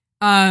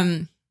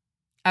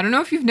 I don't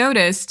know if you've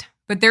noticed,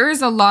 but there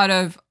is a lot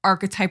of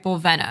archetypal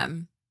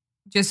venom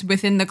just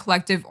within the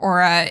collective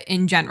aura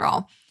in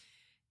general.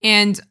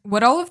 And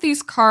what all of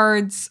these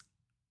cards,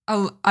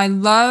 I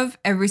love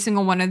every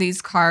single one of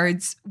these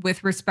cards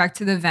with respect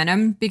to the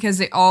venom, because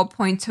they all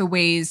point to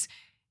ways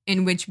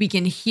in which we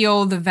can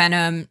heal the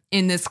venom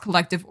in this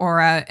collective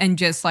aura and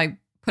just like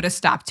put a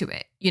stop to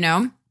it,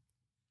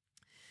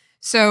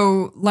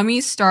 So let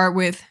me start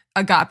with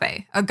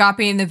agape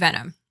and the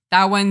venom.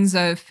 That one's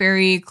a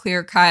very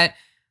clear cut,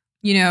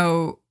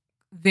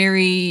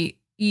 very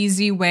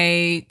easy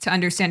way to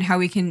understand how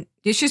we can,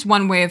 it's just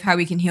one way of how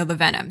we can heal the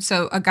venom.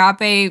 So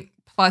agape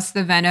plus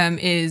the venom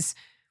is,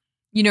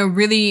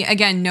 really,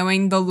 again,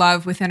 knowing the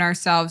love within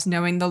ourselves,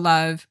 knowing the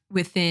love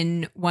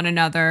within one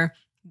another.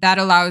 That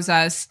allows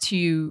us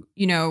to,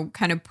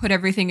 kind of put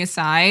everything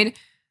aside.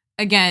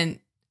 Again,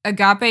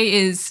 agape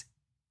is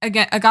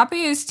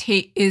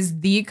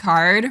the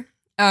card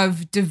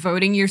of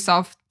devoting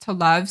yourself to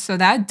love. So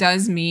that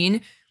does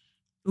mean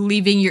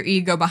leaving your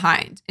ego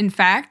behind. In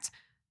fact,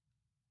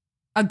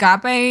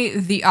 agape,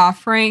 the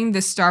offering, the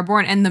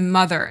starborn, and the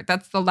mother,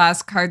 that's the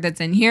last card that's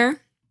in here.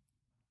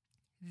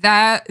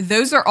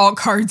 Those are all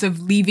cards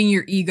of leaving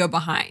your ego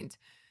behind.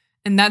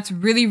 And that's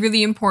really,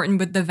 really important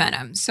with the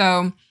venom.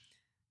 So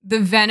the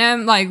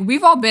venom, like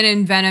we've all been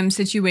in venom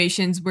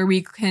situations where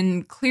we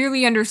can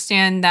clearly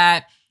understand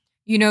that,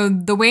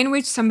 the way in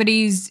which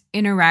somebody's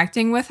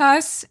interacting with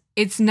us,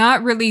 it's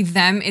not really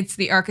them, it's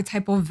the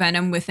archetypal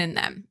venom within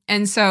them.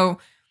 And so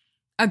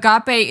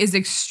agape is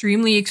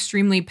extremely,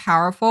 extremely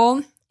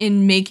powerful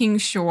in making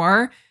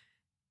sure.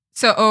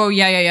 So,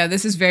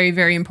 this is very,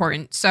 very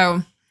important.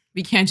 So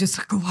we can't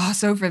just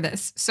gloss over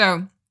this.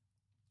 So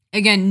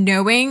again,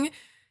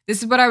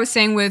 this is what I was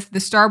saying with the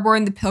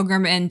starborn, the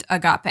pilgrim, and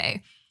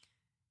agape.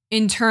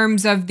 In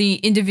terms of the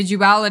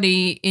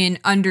individuality in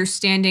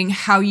understanding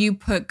how you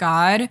put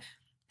God,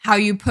 how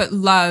you put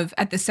love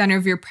at the center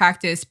of your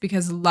practice,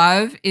 because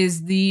love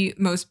is the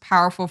most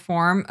powerful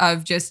form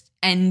of just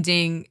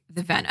ending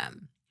the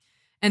venom.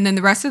 And then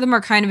the rest of them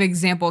are kind of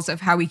examples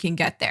of how we can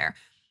get there.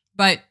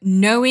 But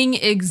knowing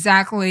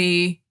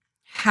exactly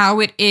how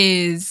it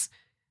is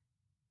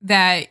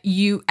that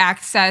you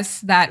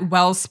access that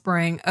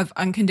wellspring of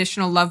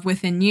unconditional love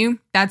within you,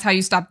 that's how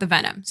you stop the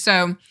venom.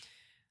 So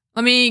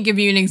let me give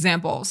you an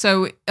example.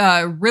 So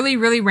really,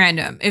 really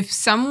random. If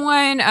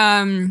someone,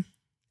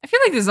 I feel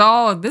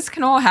like this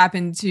can all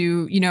happen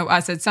to,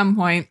 us at some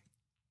point,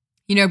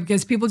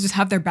 because people just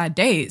have their bad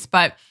days.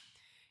 But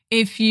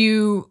if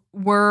you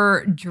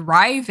were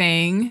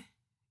driving,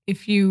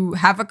 if you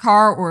have a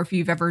car, or if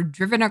you've ever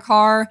driven a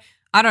car,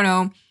 I don't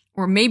know,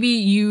 or maybe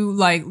you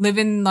like live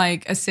in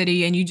like a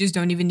city and you just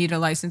don't even need a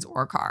license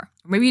or a car.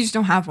 Or maybe you just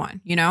don't have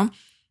one, I don't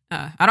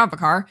have a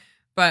car,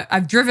 but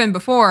I've driven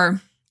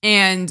before.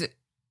 And,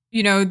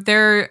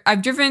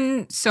 I've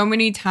driven so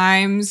many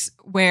times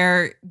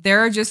where there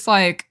are just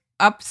like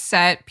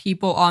upset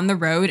people on the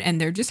road and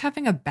they're just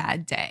having a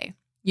bad day,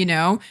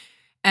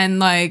 and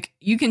like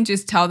you can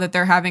just tell that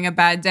they're having a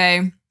bad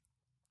day.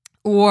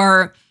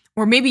 Or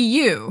maybe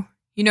you're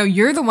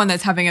the one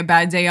that's having a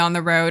bad day on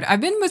the road.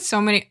 I've been with so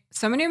many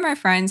of my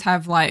friends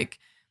have like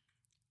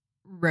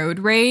road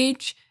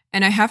rage,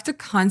 and I have to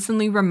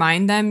constantly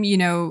remind them,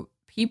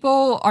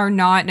 people are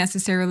not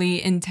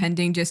necessarily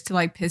intending just to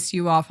like piss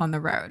you off on the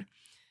road.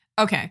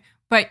 Okay.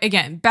 But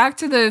again, back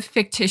to the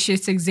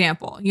fictitious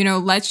example,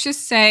 let's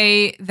just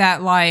say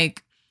that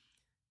like,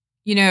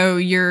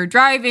 you're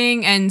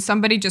driving and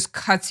somebody just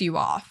cuts you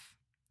off,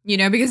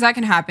 because that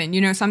can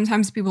happen.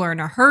 Sometimes people are in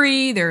a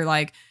hurry. They're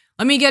like,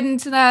 let me get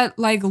into that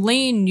like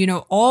lane,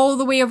 all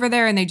the way over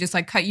there. And they just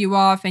like cut you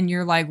off and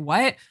you're like,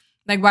 what?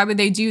 Like, why would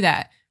they do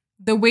that?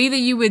 The way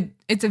that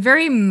it's a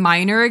very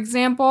minor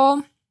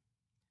example,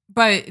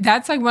 but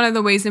that's like one of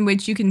the ways in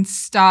which you can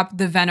stop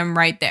the venom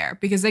right there.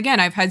 Because again,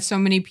 I've had so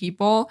many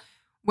people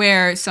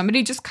where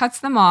somebody just cuts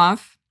them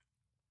off.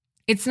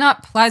 It's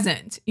not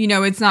pleasant,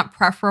 it's not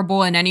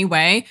preferable in any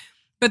way,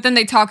 but then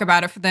they talk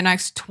about it for the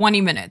next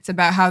 20 minutes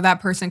about how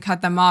that person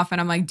cut them off. And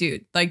I'm like,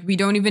 dude, like we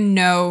don't even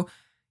know,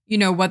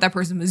 what that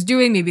person was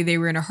doing. Maybe they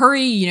were in a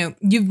hurry,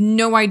 you've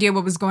no idea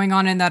what was going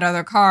on in that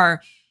other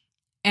car.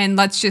 And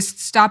let's just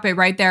stop it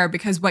right there,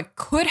 because what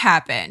could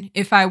happen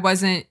if I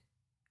wasn't,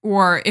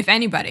 or if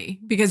anybody,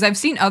 because I've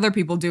seen other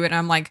people do it and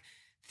I'm like,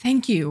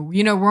 thank you.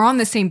 We're on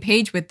the same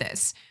page with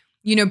this.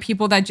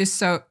 People that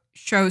just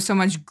show so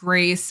much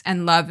grace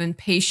and love and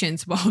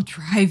patience while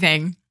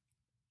driving.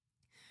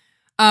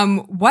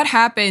 What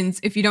happens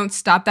if you don't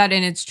stop that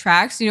in its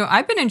tracks?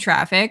 I've been in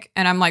traffic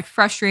and I'm like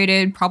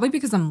frustrated, probably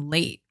because I'm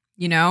late,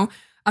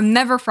 I'm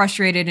never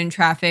frustrated in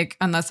traffic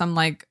unless I'm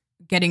like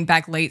getting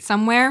back late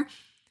somewhere.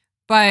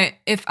 But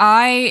if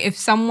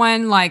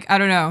someone like, I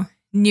don't know,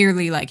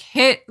 nearly like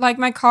hit like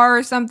my car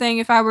or something,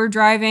 if I were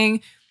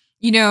driving,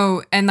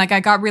 and like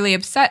I got really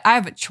upset, I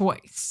have a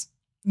choice.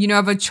 I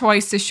have a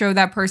choice to show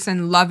that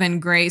person love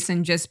and grace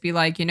and just be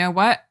like, you know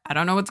what? I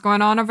don't know what's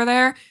going on over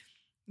there.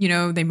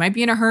 They might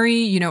be in a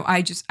hurry.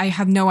 I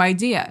have no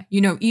idea.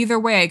 Either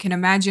way, I can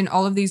imagine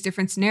all of these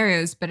different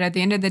scenarios, but at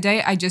the end of the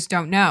day, I just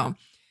don't know.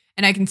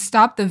 And I can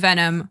stop the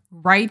venom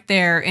right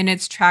there in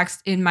its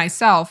tracks in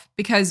myself,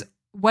 because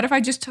what if I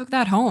just took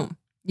that home?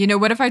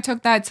 What if I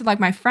took that to like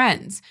my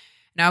friends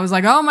and I was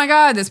like, oh my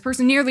God, this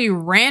person nearly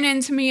ran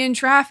into me in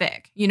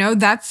traffic.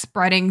 That's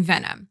spreading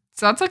venom.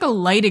 So that's like a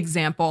light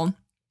example,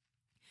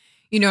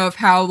 of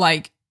how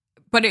like,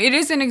 but it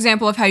is an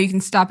example of how you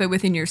can stop it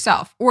within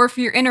yourself. Or if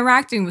you're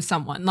interacting with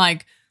someone,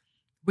 like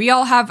we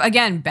all have,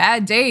 again,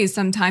 bad days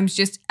sometimes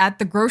just at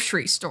the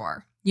grocery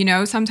store.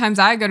 Sometimes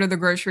I go to the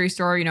grocery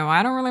store,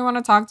 I don't really want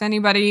to talk to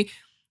anybody.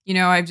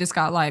 I've just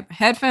got like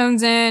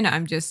headphones in.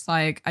 I'm just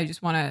like, I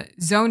just want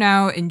to zone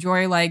out,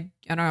 enjoy like,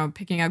 I don't know,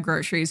 picking up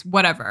groceries,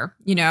 whatever,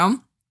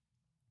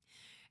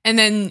 And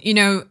then,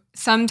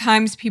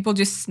 sometimes people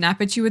just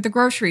snap at you at the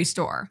grocery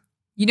store.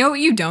 You know what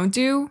you don't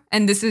do?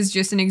 And this is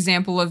just an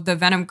example of the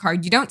Venom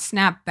card. You don't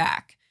snap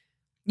back.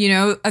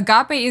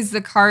 Agape is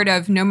the card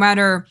of no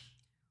matter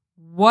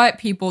what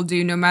people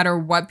do, no matter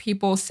what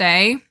people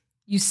say,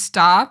 you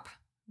stop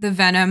the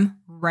venom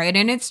right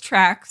in its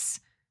tracks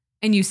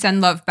and you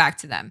send love back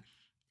to them.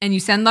 And you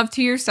send love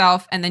to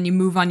yourself and then you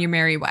move on your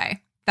merry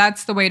way.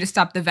 That's the way to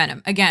stop the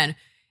venom. Again,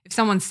 if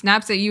someone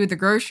snaps at you at the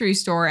grocery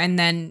store and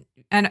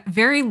a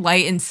very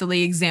light and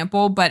silly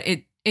example, but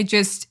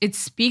it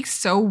speaks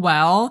so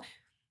well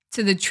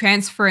to the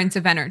transference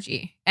of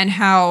energy and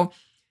how,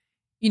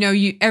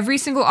 every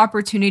single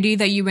opportunity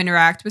that you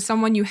interact with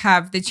someone, you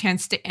have the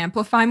chance to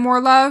amplify more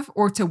love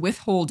or to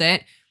withhold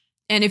it.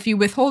 And if you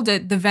withhold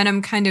it, the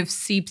venom kind of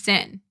seeps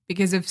in,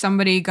 because if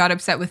somebody got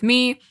upset with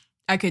me,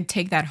 I could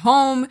take that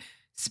home,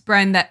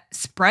 spread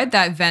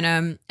that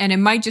venom, and it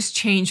might just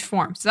change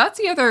form. So that's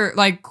the other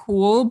like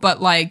cool,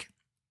 but like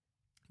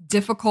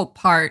difficult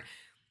part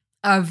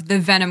of the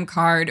Venom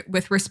card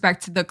with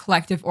respect to the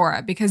collective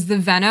aura, because the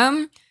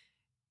venom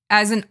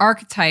as an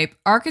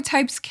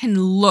archetypes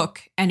can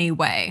look any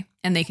way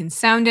and they can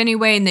sound any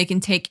way and they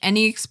can take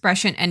any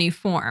expression, any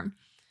form.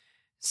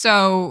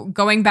 So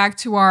going back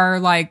to our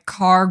like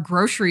car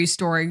grocery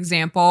store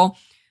example,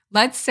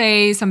 let's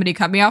say somebody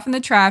cut me off in the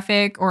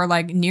traffic or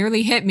like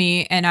nearly hit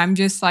me and I'm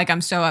just like,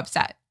 I'm so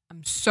upset.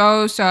 I'm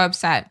so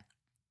upset.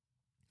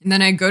 And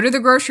then I go to the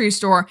grocery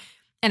store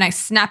and I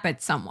snap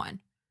at someone.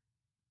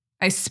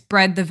 I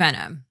spread the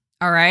venom.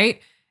 All right.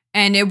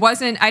 And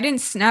I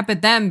didn't snap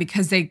at them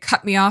because they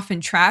cut me off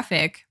in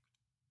traffic,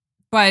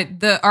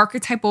 but the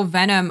archetypal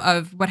venom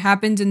of what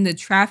happened in the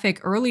traffic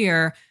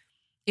earlier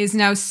is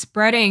now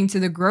spreading to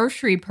the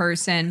grocery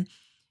person.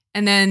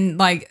 And then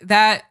like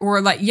that, or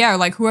like, yeah,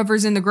 like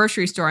whoever's in the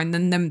grocery store. And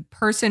then the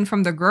person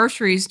from the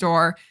grocery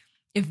store,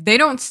 if they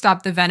don't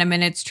stop the venom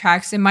in its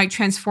tracks, it might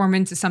transform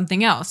into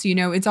something else.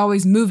 It's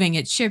always moving.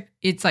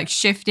 It's like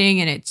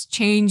shifting and it's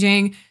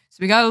changing. So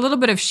we got a little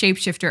bit of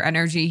shapeshifter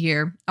energy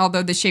here,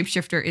 although the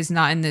shapeshifter is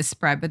not in this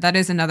spread, but that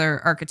is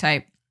another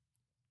archetype.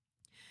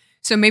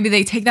 So maybe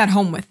they take that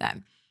home with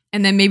them.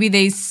 And then maybe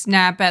they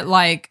snap at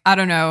like, I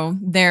don't know,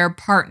 their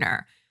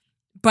partner.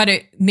 But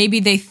maybe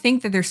they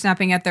think that they're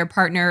snapping at their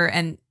partner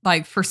and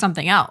like for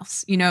something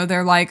else.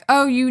 They're like,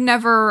 oh, you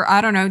never,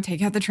 I don't know,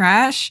 take out the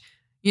trash.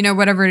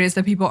 Whatever it is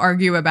that people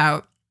argue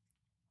about.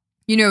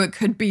 It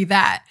could be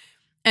that.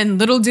 And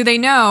little do they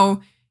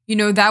know,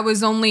 that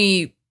was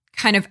only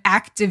kind of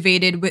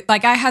activated with,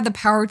 like I had the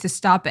power to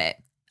stop it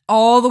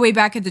all the way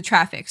back at the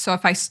traffic. So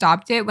if I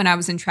stopped it when I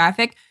was in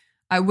traffic,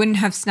 I wouldn't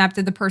have snapped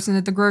at the person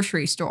at the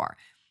grocery store.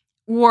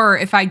 Or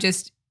if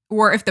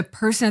the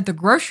person at the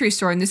grocery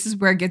store, and this is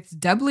where it gets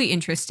doubly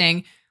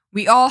interesting,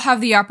 we all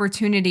have the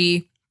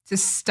opportunity to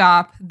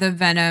stop the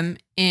venom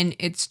in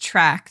its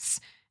tracks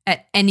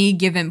at any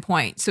given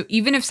point. So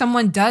even if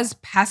someone does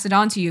pass it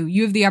on to you,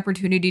 you have the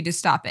opportunity to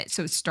stop it.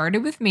 So it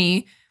started with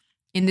me.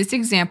 In this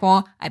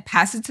example, I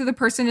pass it to the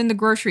person in the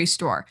grocery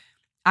store.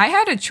 I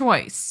had a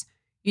choice.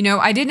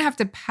 I didn't have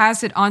to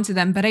pass it on to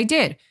them, but I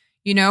did,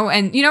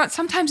 and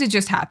sometimes it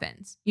just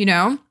happens,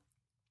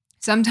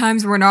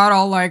 Sometimes we're not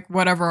all like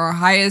whatever our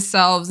highest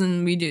selves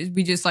and we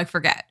just like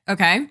forget,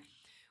 okay?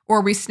 Or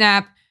we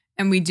snap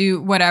and we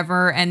do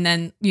whatever and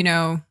then,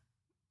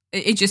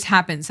 it just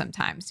happens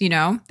sometimes,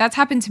 That's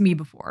happened to me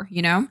before,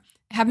 It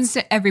happens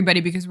to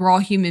everybody because we're all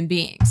human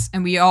beings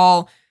and we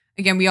all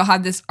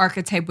have this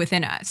archetype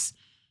within us.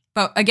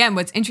 But again,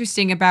 what's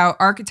interesting about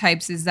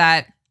archetypes is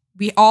that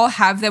we all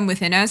have them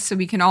within us, so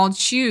we can all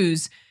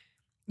choose,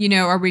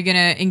 are we going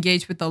to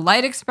engage with the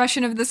light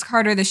expression of this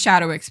card or the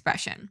shadow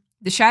expression?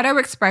 The shadow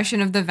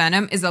expression of the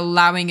venom is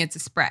allowing it to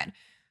spread.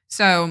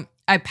 So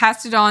I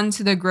passed it on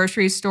to the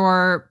grocery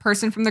store,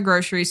 person from the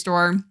grocery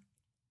store.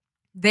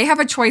 They have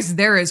a choice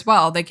there as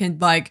well. They can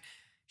like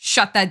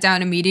shut that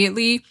down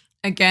immediately,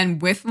 again,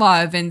 with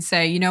love, and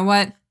say, you know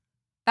what?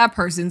 That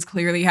person's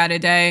clearly had a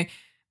day.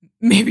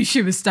 Maybe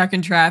she was stuck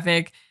in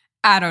traffic.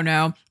 I don't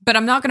know. But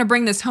I'm not going to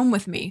bring this home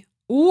with me.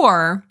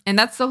 Or, and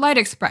that's the light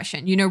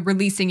expression,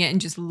 releasing it and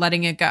just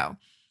letting it go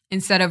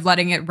instead of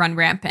letting it run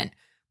rampant.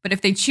 But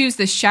if they choose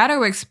the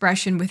shadow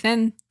expression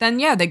within, then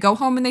yeah, they go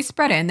home and they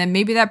spread it. And then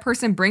maybe that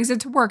person brings it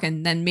to work.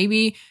 And then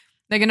maybe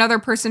like another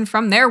person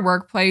from their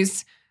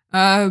workplace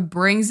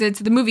brings it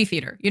to the movie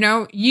theater.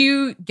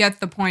 You get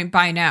the point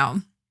by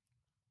now.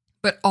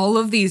 But all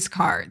of these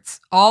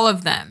cards, all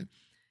of them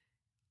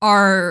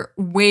are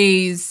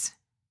ways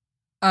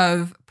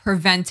of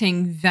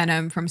preventing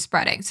venom from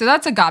spreading. So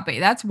that's agape.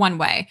 That's one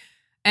way.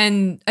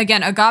 And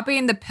again, agape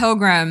and the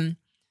pilgrim,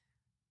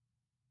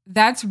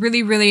 that's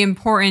really, really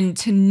important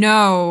to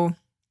know.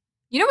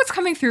 What's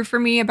coming through for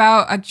me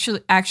about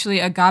actually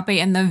agape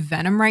and the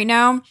venom right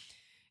now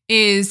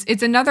is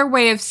it's another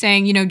way of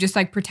saying, just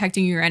like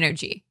protecting your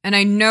energy. And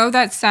I know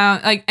that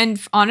sound like,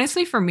 and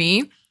honestly for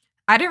me,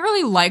 I didn't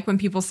really like when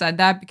people said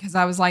that because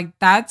I was like,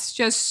 that's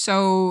just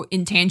so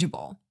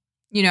intangible.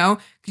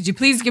 Could you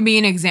please give me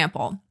an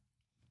example?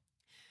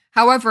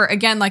 However,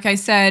 again, like I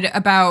said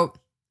about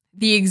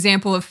the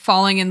example of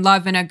falling in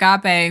love in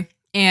agape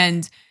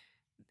and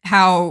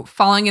how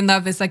falling in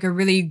love is like a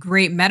really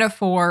great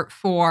metaphor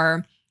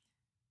for,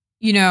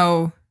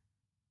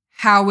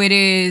 how it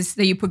is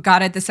that you put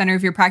God at the center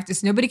of your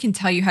practice. Nobody can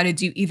tell you how to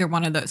do either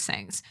one of those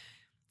things.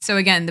 So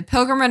again, the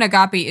pilgrim and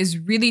agape is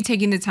really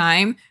taking the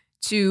time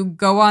to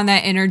go on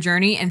that inner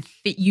journey, and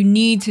you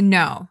need to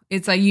know.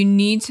 It's like you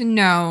need to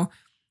know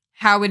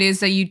how it is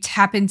that you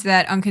tap into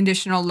that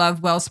unconditional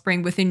love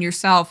wellspring within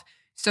yourself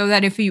so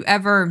that if you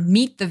ever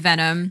meet the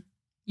venom,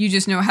 you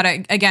just know how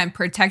to, again,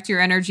 protect your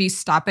energy,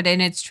 stop it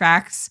in its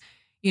tracks,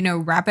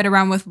 wrap it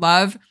around with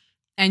love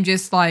and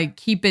just like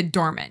keep it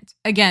dormant.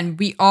 Again,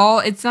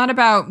 it's not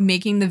about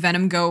making the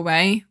venom go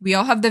away. We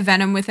all have the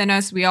venom within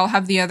us. We all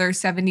have the other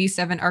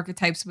 77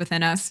 archetypes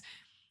within us.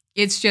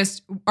 It's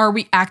just, are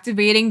we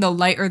activating the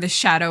light or the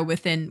shadow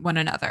within one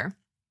another?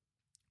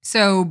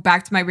 So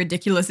back to my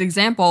ridiculous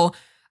example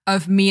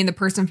of me and the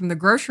person from the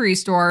grocery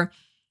store,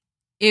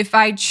 if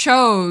I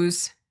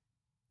chose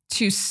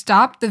to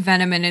stop the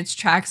venom in its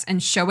tracks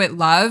and show it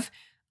love,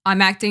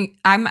 I'm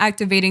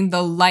activating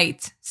the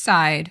light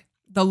side,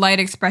 the light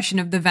expression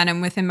of the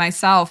venom within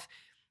myself.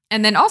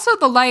 And then also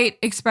the light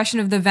expression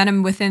of the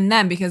venom within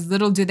them, because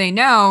little do they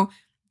know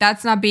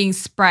that's not being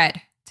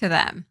spread to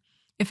them.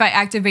 If I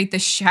activate the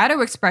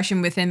shadow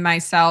expression within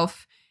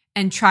myself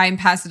and try and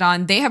pass it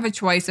on, they have a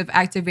choice of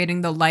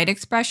activating the light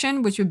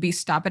expression, which would be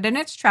stop it in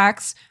its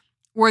tracks,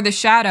 or the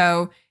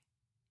shadow,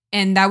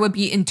 and that would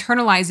be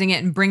internalizing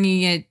it and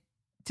bringing it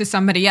to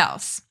somebody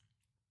else.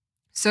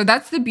 So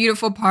that's the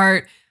beautiful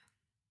part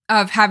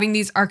of having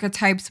these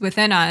archetypes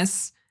within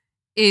us,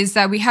 is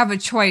that we have a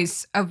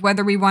choice of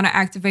whether we want to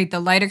activate the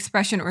light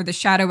expression or the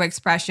shadow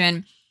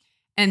expression.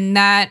 And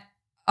that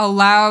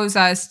allows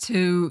us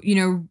to,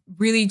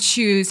 really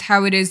choose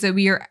how it is that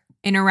we are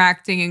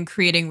interacting and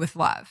creating with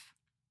love.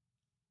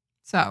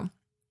 So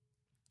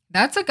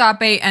that's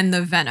agape and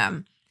the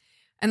venom.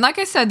 And like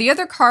I said, the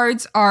other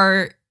cards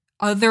are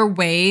other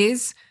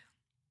ways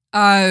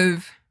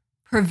of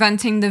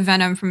preventing the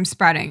venom from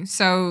spreading.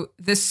 So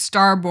the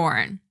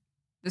starborn.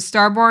 The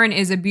starborn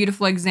is a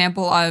beautiful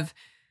example of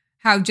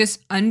how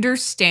just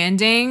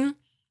understanding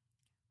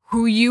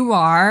who you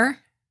are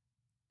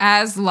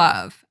as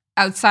love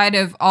outside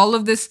of all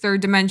of this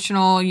third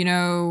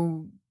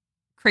dimensional,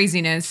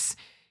 craziness,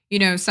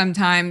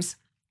 sometimes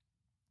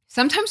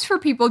for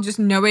people just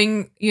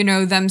knowing,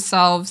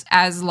 themselves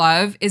as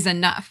love is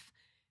enough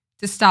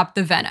to stop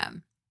the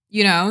venom,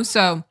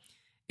 So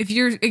if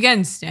you're,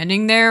 again,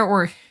 standing there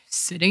or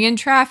sitting in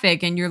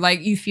traffic and you're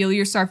like, you feel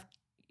yourself,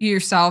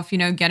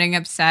 getting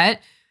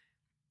upset,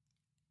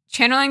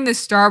 channeling the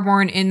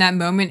starborn in that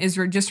moment is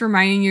just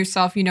reminding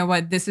yourself,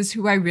 this is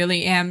who I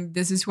really am.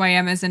 This is who I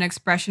am as an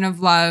expression of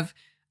love.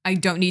 I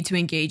don't need to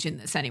engage in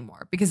this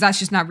anymore because that's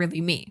just not really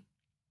me.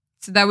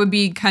 So that would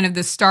be kind of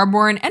the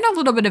starborn and a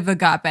little bit of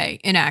agape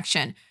in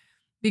action,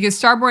 because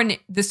the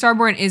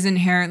starborn is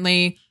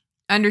inherently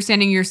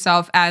understanding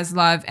yourself as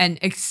love and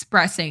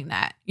expressing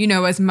that,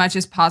 as much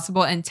as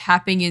possible and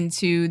tapping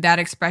into that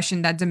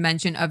expression, that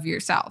dimension of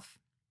yourself.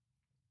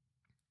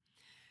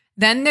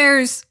 Then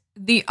there's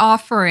the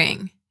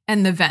offering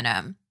and the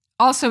venom,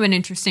 also an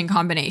interesting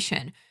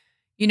combination.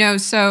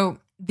 So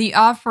the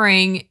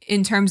offering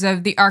in terms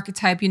of the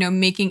archetype,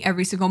 making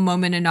every single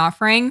moment an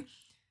offering,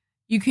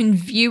 you can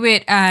view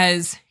it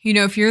as,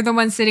 if you're the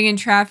one sitting in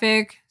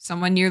traffic,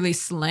 someone nearly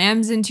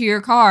slams into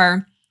your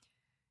car,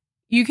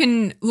 you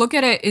can look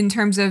at it in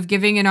terms of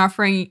giving an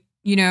offering,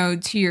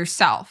 to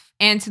yourself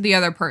and to the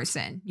other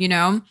person,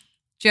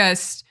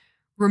 just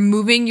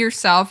removing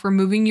yourself,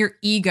 removing your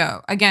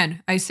ego.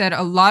 Again, I said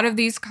a lot of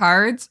these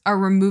cards are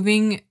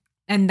removing,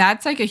 and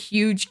that's like a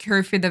huge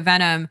cure for the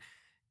venom,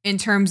 in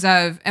terms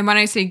of, and when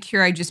I say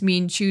cure, I just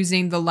mean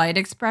choosing the light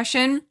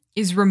expression,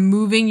 is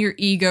removing your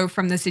ego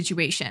from the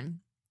situation.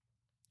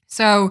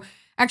 So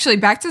actually,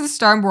 back to the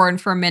starborn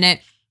for a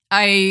minute.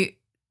 I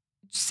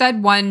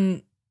said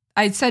one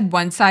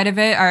side of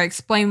it, or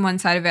explained one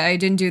side of it. I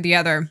didn't do the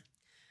other.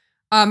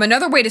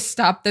 Another way to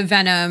stop the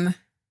venom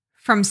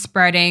from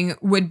spreading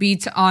would be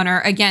to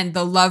honor, again,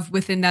 the love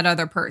within that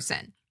other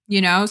person.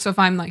 So if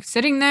I'm like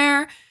sitting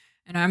there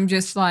and I'm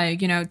just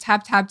like,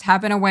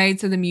 tapping away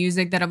to the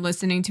music that I'm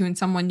listening to and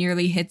someone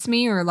nearly hits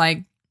me or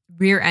like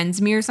rear ends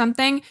me or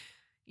something,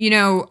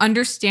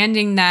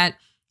 understanding that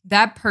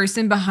that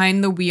person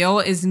behind the wheel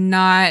is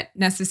not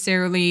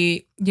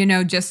necessarily,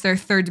 just their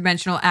third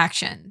dimensional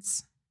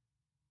actions.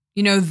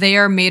 They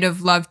are made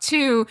of love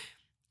too.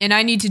 And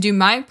I need to do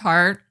my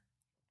part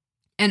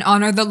and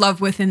honor the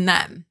love within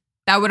them.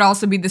 That would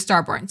also be the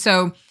starborn.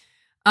 So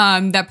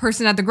that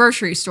person at the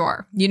grocery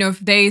store, if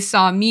they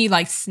saw me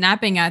like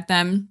snapping at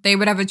them, they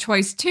would have a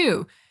choice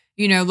too,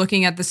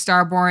 looking at the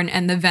starborn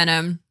and the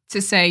venom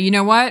to say, you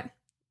know what?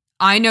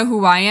 I know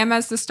who I am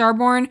as the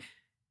starborn.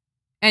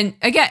 And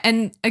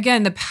again,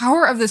 the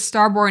power of the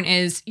starborn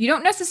is you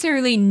don't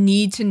necessarily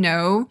need to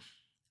know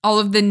all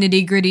of the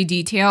nitty gritty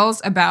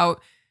details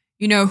about,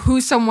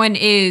 who someone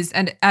is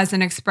and as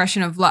an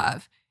expression of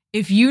love.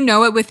 If you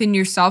know it within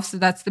yourself, so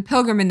that's the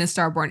pilgrim and the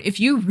starborn. If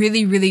you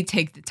really, really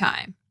take the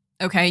time,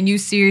 okay, and you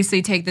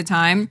seriously take the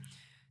time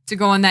to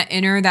go on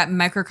that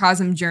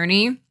microcosm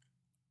journey,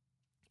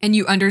 and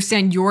you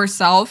understand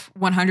yourself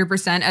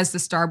 100% as the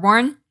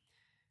starborn,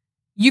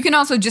 you can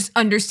also just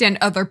understand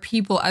other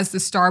people as the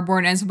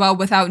starborn as well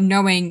without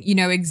knowing,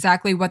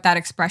 exactly what that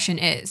expression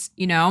is,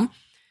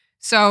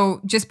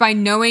 So just by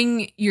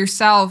knowing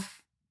yourself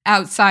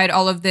outside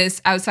all of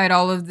this, outside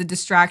all of the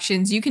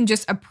distractions, you can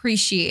just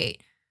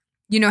appreciate,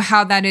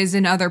 how that is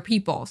in other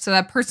people. So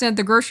that person at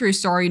the grocery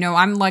store,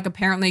 I'm like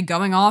apparently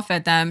going off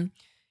at them,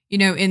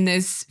 in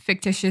this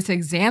fictitious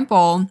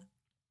example,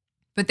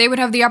 but they would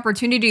have the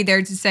opportunity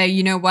there to say,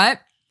 you know what?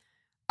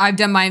 I've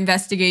done my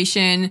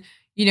investigation,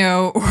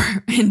 or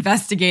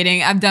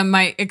investigating. I've done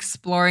my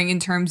exploring in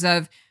terms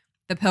of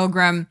the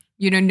pilgrim,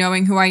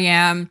 knowing who I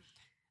am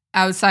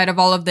outside of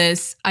all of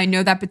this. I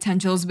know that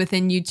potential is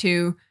within you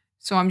too.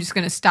 So I'm just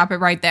going to stop it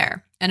right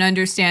there and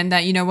understand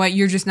that,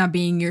 you're just not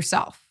being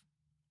yourself.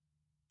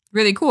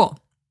 Really cool.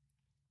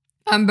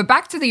 But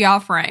back to the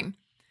offering.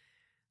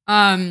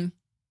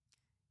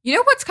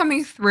 What's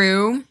coming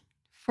through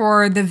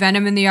for the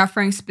venom in the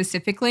offering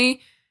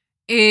specifically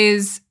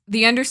is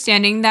the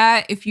understanding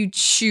that if you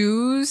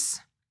choose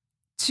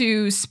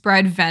to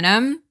spread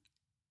venom,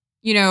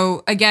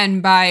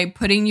 again, by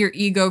putting your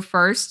ego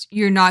first,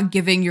 you're not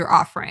giving your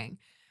offering.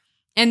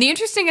 And the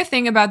interesting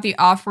thing about the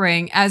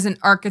offering as an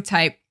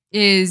archetype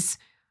is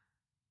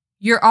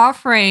your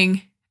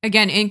offering,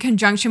 again, in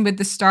conjunction with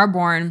the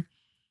starborn,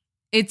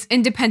 it's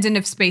independent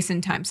of space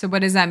and time. So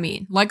what does that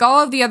mean? Like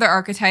all of the other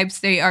archetypes,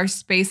 they are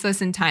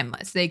spaceless and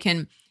timeless. They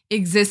can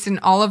exist in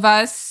all of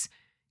us.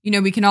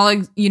 We can all,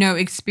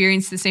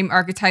 experience the same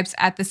archetypes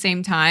at the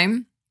same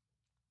time.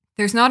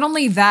 There's not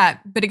only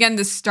that, but again,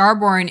 the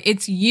starborn,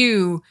 it's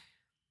you,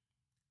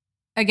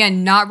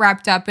 again, not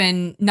wrapped up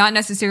in, not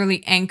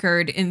necessarily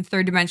anchored in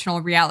third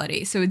dimensional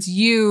reality. So it's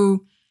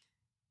you,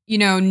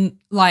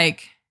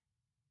 like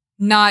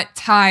not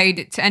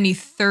tied to any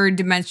third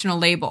dimensional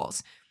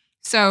labels.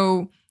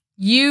 So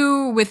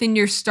you within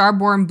your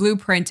starborn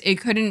blueprint,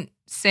 it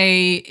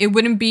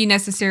wouldn't be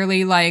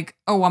necessarily like,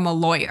 oh, I'm a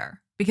lawyer,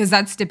 because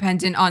that's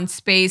dependent on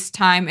space,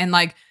 time, and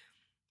like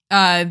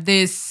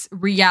this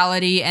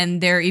reality, and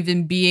there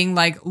even being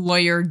like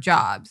lawyer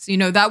jobs.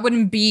 That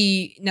wouldn't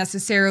be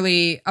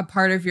necessarily a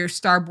part of your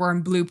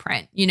starborn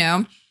blueprint,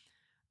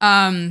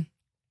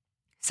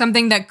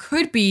 something that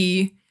could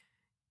be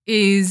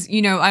is,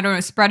 I don't know,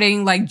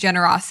 spreading like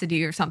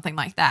generosity or something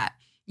like that,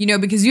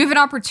 because you have an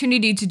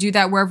opportunity to do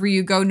that wherever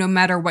you go, no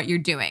matter what you're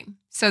doing.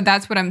 So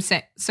that's what I'm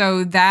saying.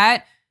 So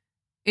that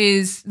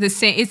is the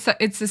same.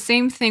 It's the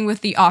same thing with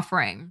the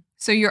offering.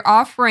 So your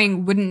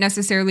offering wouldn't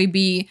necessarily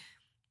be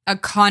a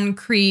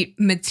concrete,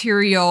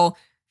 material,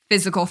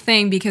 physical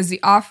thing, because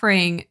the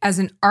offering as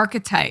an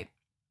archetype,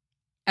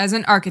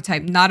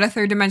 not a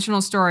third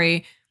dimensional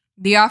story,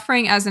 the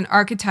offering as an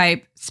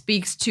archetype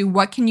speaks to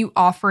what can you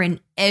offer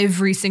in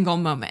every single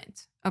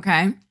moment.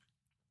 Okay.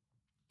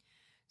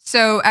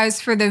 So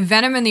as for the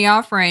venom and the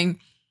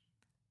offering,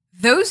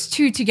 those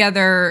two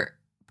together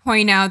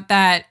point out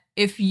that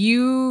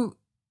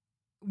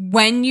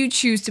when you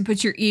choose to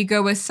put your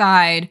ego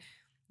aside,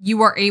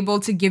 you are able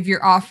to give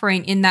your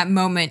offering in that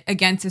moment,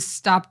 again, to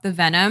stop the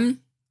venom.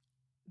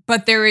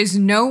 But there is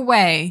no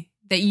way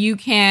that you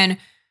can,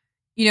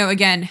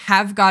 again,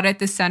 have God at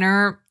the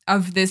center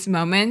of this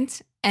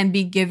moment and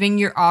be giving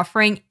your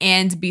offering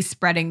and be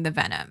spreading the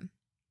venom,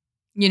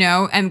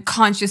 and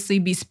consciously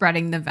be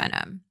spreading the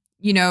venom.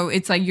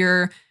 It's like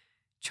your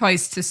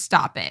choice to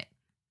stop it.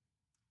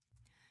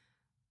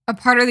 A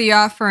part of the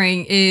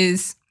offering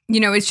is,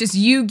 it's just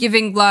you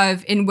giving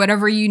love in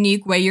whatever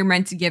unique way you're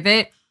meant to give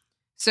it.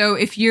 So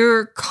if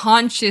you're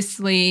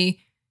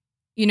consciously,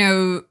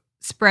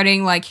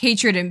 spreading like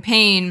hatred and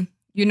pain,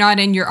 you're not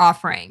in your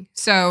offering.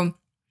 So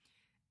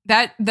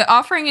that the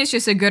offering is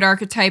just a good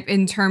archetype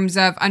in terms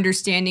of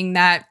understanding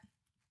that,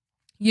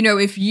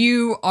 if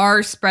you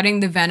are spreading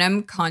the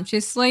venom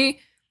consciously,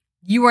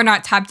 you are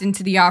not tapped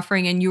into the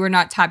offering and you are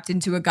not tapped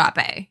into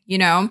agape,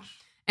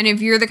 And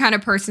if you're the kind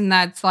of person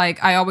that's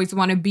like, I always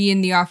want to be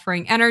in the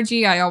offering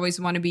energy, I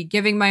always want to be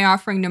giving my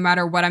offering no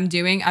matter what I'm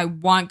doing, I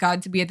want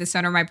God to be at the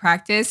center of my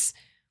practice,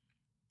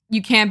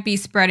 you can't be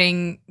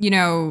spreading,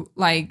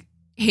 like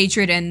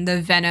hatred and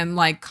the venom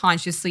like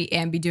consciously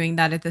and be doing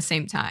that at the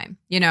same time,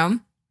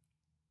 And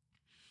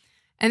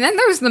then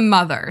there's the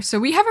mother. So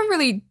we haven't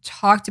really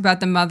talked about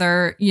the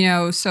mother,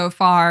 so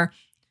far,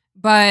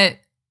 but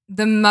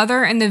the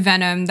mother and the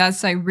venom,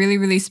 that's like really,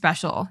 really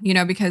special,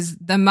 because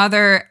the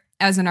mother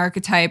as an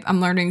archetype, I'm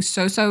learning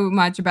so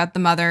much about the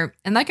mother.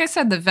 And like I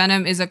said, the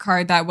venom is a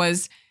card that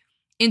was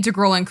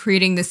integral in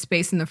creating this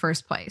space in the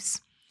first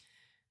place.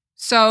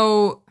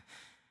 So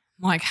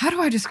I'm like, how do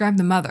I describe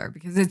the mother?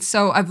 Because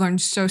I've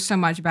learned so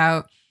much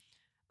about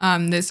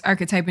this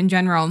archetype in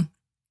general.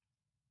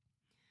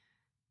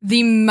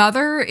 The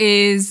mother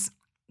is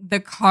the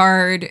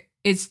card.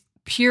 It's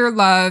pure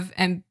love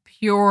and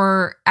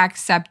pure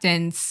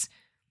acceptance.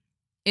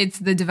 It's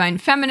the divine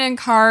feminine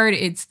card.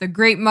 It's the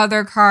great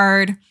mother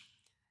card.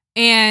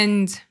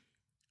 And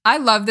I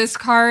love this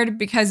card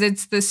because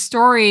it's the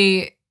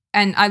story.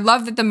 And I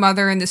love that the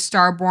mother and the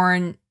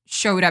starborn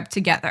showed up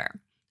together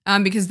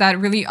because that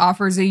really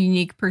offers a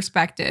unique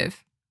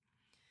perspective.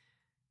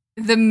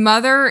 The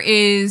mother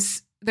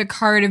is the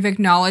card of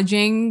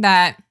acknowledging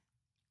that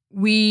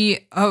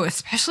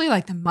especially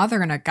like the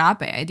mother and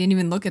agape. I didn't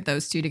even look at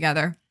those two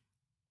together.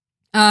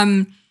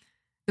 The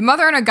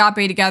mother and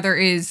agape together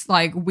is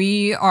like,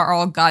 we are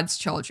all God's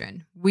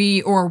children.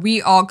 We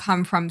all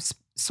come from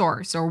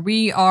source, or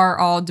we are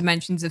all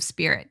dimensions of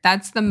spirit.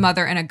 That's the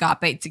mother and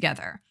agape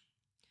together.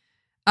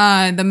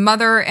 The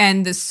mother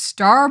and the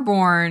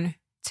starborn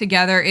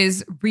together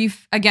is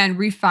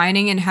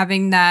refining and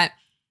having that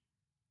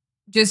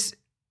just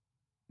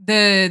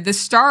the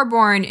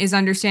starborn is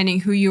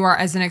understanding who you are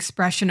as an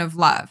expression of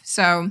love.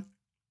 So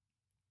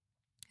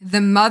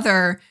the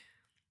mother,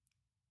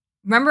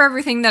 remember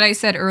everything that I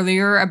said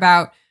earlier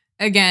about,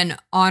 again,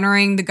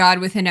 honoring the God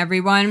within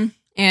everyone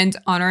and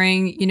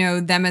honoring,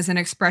 them as an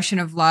expression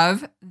of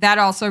love. That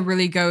also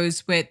really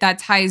that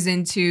ties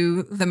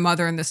into the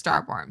mother and the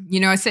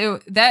starborn. So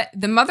that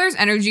the mother's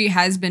energy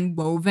has been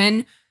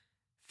woven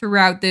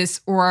throughout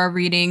this aura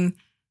reading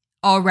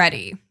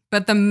already.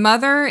 But the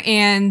mother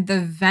and the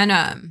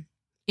venom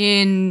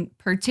in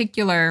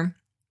particular,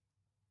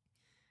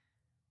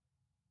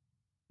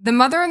 the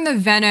mother and the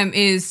venom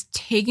is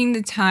taking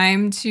the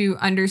time to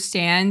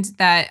understand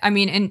that,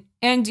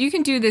 and you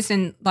can do this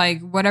in like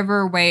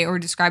whatever way or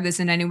describe this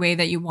in any way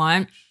that you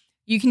want.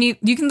 You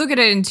can look at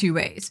it in two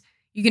ways.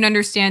 You can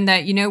understand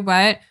that,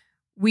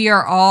 we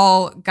are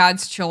all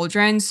God's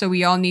children, so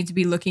we all need to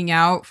be looking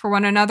out for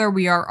one another.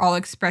 We are all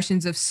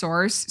expressions of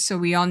source, so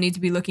we all need to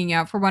be looking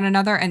out for one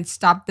another and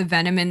stop the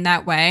venom in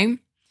that way. And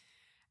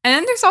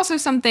then there's also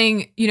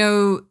something,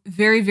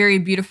 very, very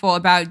beautiful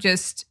about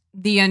just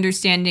the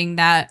understanding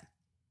that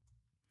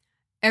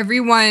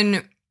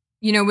everyone,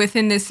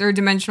 within this third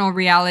dimensional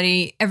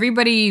reality,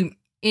 everybody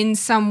in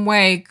some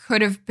way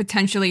could have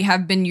potentially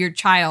have been your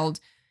child.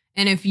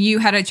 And if you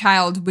had a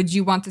child, would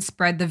you want to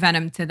spread the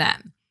venom to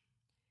them?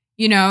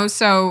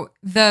 So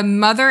the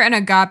mother and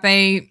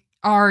agape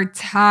are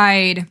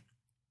tied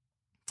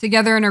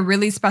together in a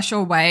really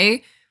special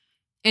way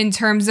in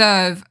terms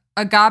of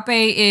agape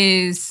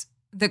is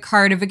the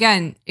card of,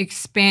 again,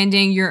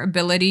 expanding your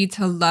ability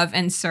to love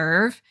and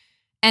serve.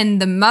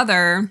 And the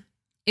mother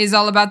is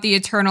all about the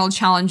eternal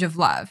challenge of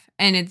love.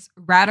 And it's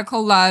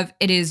radical love.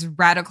 It is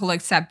radical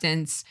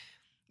acceptance,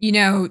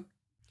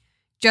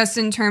 just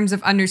in terms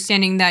of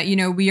understanding that,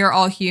 we are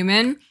all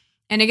human.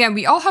 And again,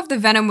 we all have the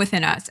venom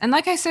within us. And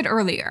like I said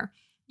earlier,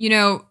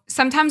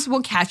 sometimes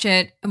we'll catch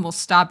it and we'll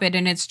stop it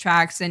in its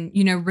tracks and,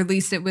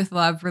 release it with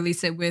love,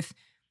 release it with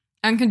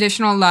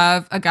unconditional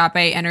love,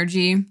 agape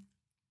energy.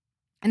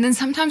 And then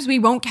sometimes we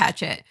won't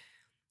catch it,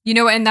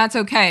 and that's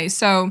okay.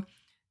 So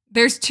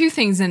there's two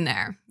things in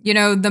there,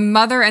 the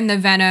mother and the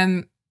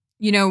venom,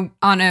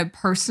 on a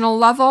personal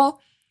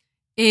level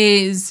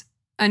is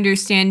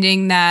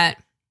understanding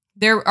that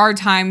there are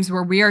times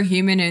where we are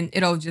human and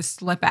it'll just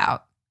slip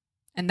out.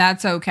 And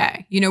that's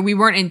okay. We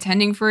weren't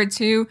intending for it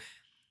to.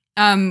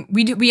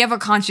 We have a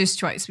conscious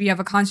choice. We have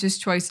a conscious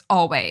choice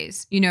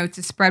always,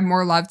 to spread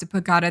more love, to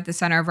put God at the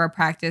center of our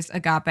practice,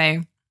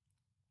 agape.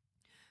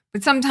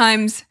 But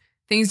sometimes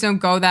things don't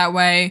go that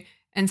way.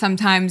 And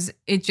sometimes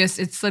it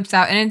slips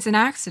out and it's an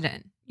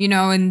accident,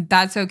 and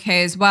that's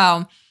okay as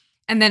well.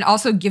 And then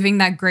also giving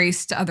that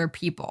grace to other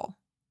people,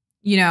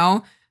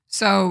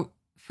 So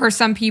for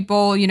some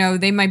people,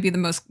 they might be the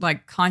most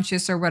like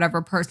conscious or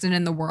whatever person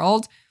in the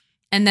world.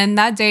 And then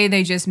that day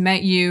they just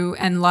met you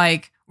and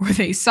or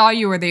they saw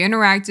you or they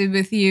interacted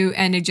with you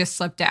and it just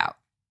slipped out,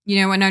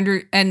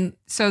 and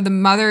so the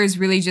mother is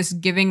really just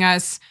giving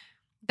us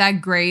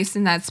that grace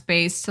and that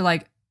space to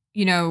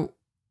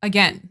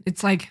again,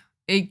 it's like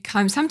it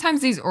comes,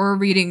 sometimes these aura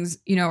readings,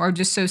 are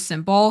just so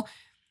simple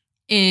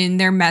in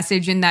their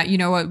message, in that,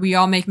 what, we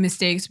all make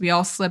mistakes, we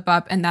all slip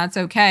up, and that's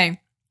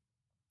okay.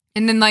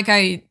 And then, like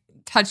I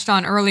touched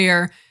on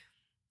earlier,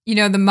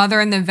 the mother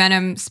and the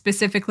Venom,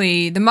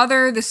 specifically the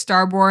mother, the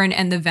starborn,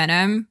 and the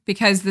Venom,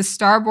 because the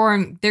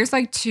starborn, there's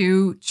like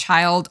 2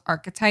 child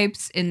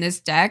archetypes in this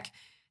deck,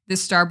 the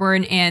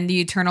starborn and the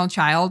eternal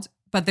child,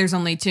 but there's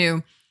only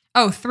 2.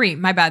 Oh, 3,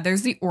 my bad.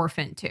 There's the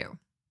orphan too.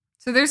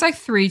 So there's like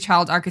 3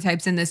 child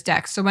archetypes in this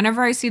deck. So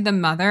whenever I see the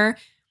mother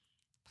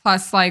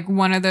plus like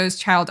one of those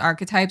child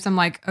archetypes, I'm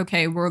like,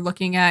 okay, we're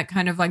looking at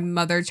kind of like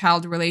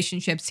mother-child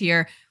relationships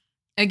here.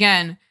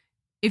 Again,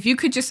 if you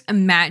could just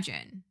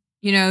imagine,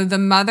 the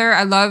mother,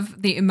 I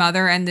love the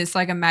mother and this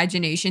like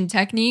imagination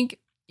technique.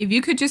 If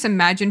you could just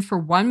imagine for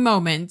one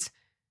moment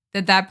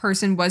that that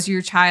person was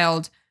your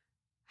child,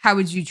 how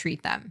would you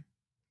treat them?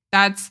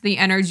 That's the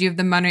energy of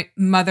the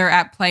mother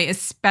at play,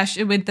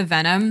 especially with the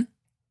Venom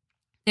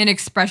and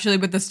especially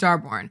with the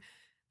starborn.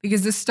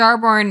 Because the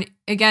starborn,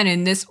 again,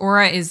 in this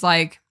aura is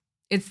like,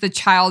 it's the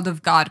child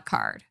of God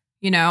card,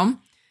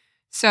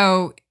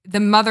 So the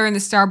mother and the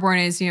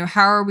starborn is,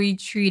 how are we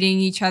treating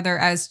each other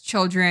as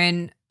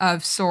children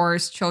of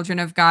source, children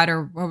of God,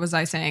 or what was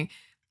I saying?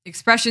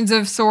 Expressions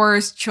of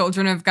source,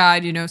 children of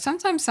God.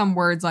 Sometimes some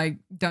words like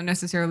don't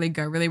necessarily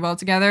go really well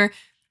together.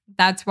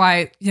 That's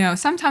why,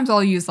 sometimes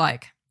I'll use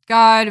like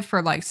God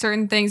for like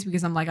certain things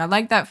because I'm like, I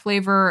like that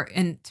flavor.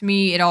 And to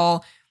me, it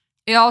all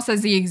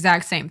says the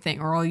exact same thing.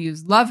 Or I'll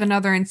use love in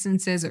other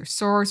instances, or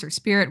source, or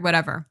spirit,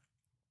 whatever.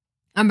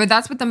 But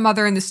that's what the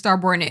mother and the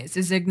starborn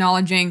is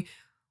acknowledging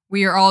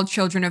we are all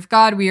children of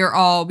God. We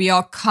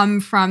all come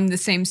from the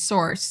same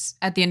source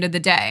at the end of the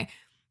day.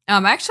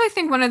 I actually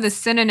think one of the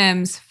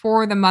synonyms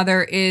for the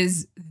mother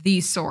is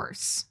the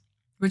source,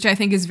 which I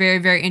think is very,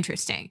 very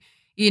interesting.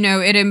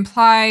 It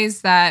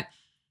implies that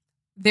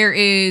there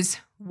is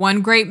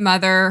one great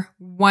mother,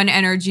 one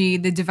energy,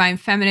 the divine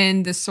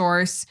feminine, the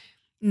source,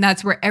 and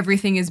that's where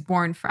everything is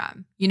born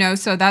from.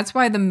 So that's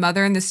why the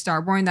mother and the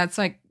starborn,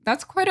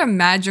 that's quite a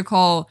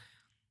magical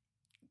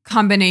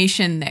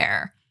combination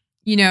there.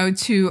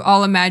 To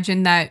all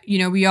imagine that,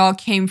 we all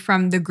came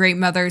from the great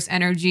mother's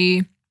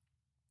energy.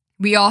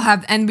 We all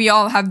have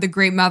the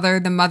great mother,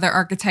 the mother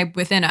archetype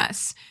within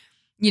us.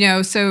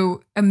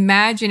 So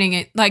imagining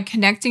it, like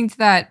connecting to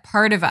that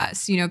part of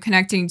us,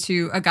 connecting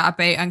to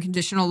agape,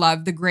 unconditional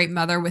love, the great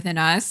mother within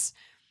us,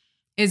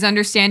 is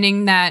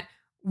understanding that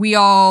we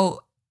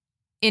all,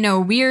 in a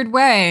weird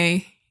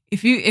way,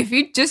 if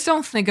you just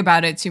don't think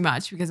about it too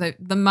much, because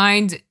the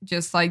mind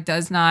just like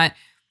does not,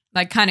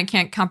 like kind of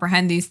can't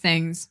comprehend these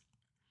things.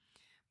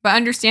 But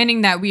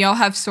understanding that we all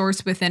have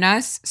source within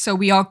us, so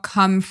we all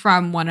come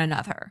from one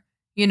another,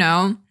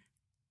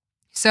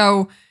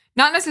 So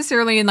not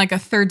necessarily in like a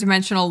 3rd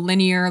dimensional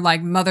linear,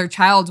 like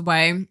mother-child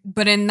way,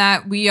 but in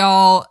that we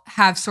all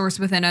have source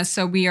within us.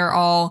 So we are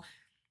all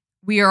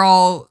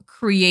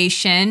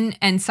creation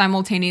and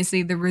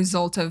simultaneously the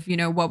result of,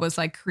 what was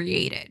like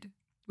created,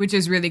 which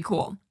is really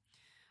cool.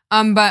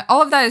 But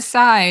all of that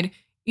aside,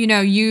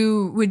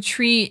 you would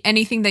treat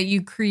anything that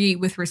you create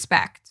with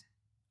respect.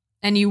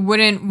 And you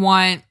wouldn't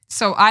want,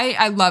 so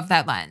I love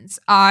that lens.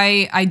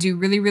 I do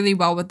really, really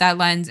well with that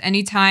lens.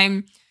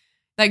 Anytime,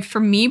 like for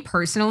me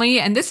personally,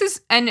 and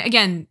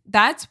again,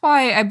 that's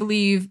why I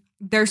believe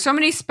there's so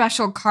many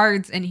special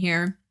cards in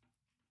here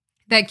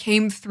that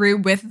came through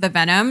with the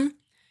Venom.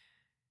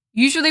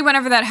 Usually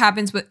whenever that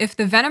happens, if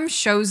the Venom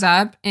shows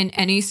up in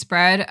any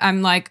spread,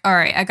 I'm like, all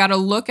right, I got to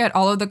look at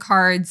all of the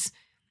cards,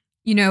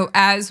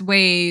 as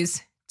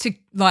ways to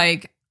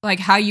like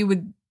how you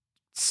would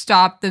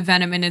stop the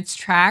Venom in its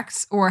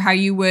tracks, or how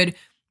you would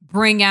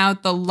bring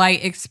out the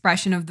light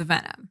expression of the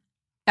Venom.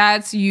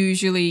 That's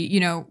usually,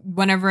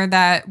 whenever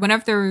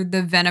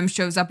the Venom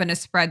shows up in a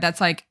spread, that's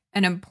like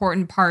an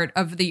important part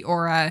of the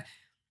aura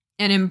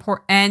and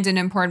an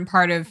important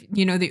part of,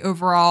 the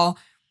overall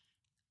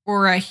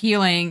aura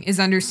healing, is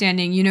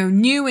understanding,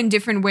 new and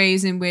different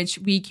ways in which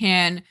we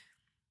can,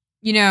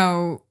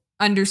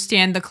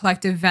 understand the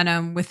collective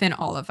Venom within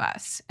all of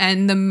us.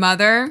 And the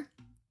mother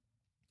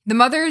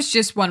is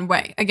just one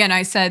way. Again,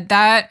 I said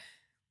that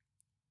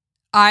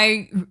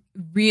I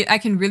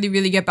can really,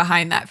 really get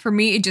behind that. For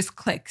me, it just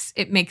clicks.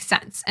 It makes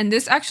sense. And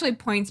this actually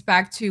points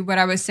back to what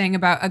I was saying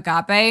about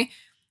agape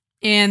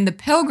and the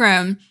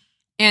pilgrim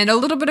and a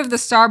little bit of the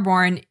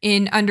starborn,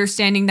 in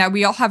understanding that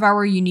we all have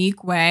our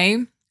unique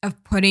way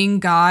of putting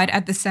God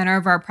at the center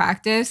of our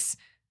practice.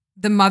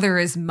 The mother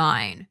is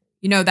mine.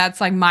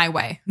 That's like my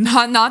way.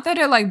 Not that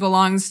it like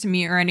belongs to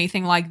me or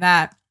anything like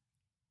that.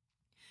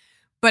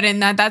 But in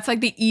that's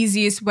like the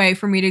easiest way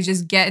for me to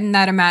just get in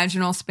that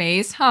imaginal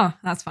space.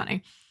 That's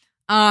funny.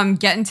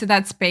 Get into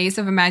that space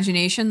of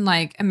imagination,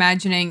 like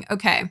imagining,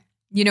 okay,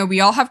 we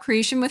all have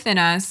creation within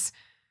us.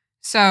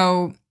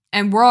 So,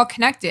 and we're all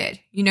connected,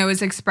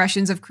 as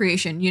expressions of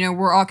creation.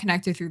 We're all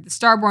connected through the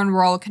starborn.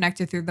 We're all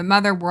connected through the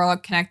mother. We're all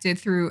connected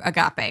through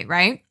agape,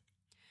 right?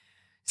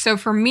 So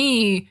for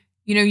me,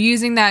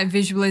 using that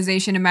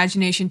visualization,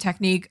 imagination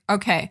technique,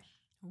 okay,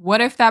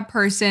 what if that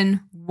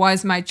person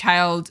was my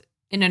child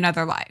in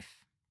another life?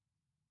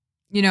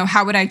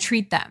 How would I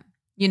treat them?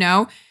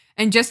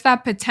 And just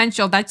that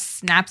potential, that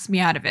snaps me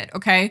out of it.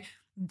 Okay.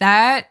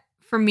 That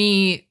for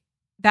me,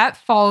 that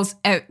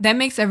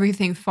makes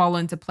everything fall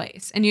into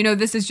place. And,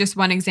 this is just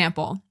one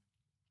example.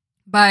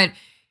 But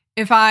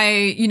if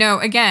I,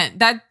 again,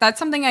 that's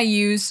something I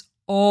use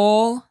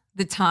all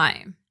the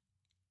time,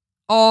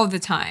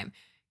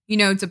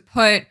 to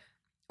put,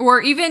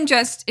 or even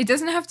just, it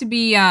doesn't have to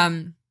be,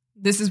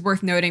 this is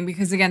worth noting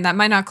because again, that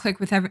might not click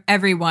with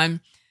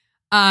everyone.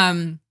 But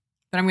I'm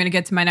going to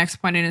get to my next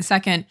point in a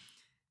second.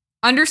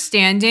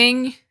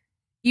 Understanding,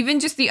 even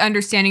just the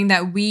understanding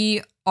that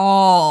we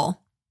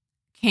all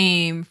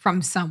came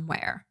from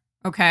somewhere.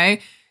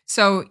 Okay.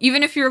 So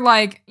even if you're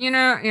like,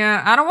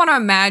 I don't want to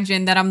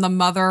imagine that I'm the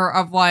mother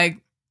of like,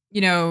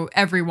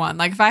 everyone.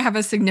 Like if I have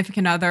a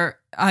significant other,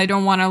 I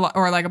don't want to,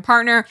 or like a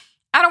partner,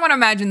 I don't want to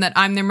imagine that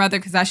I'm their mother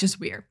because that's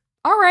just weird.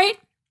 All right.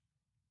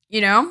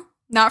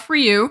 Not for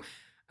you.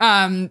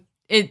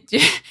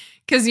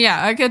 Because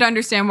I could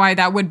understand why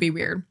that would be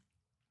weird.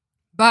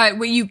 But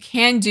what you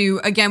can do,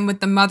 again, with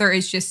the mother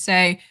is just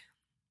say,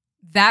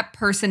 that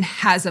person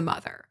has a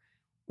mother,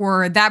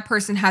 or that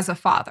person has a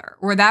father,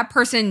 or that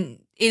person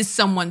is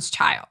someone's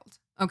child,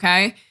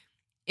 okay?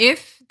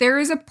 If there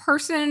is a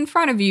person in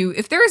front of you,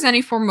 if there is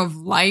any form of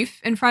life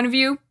in front of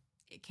you,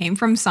 it came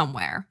from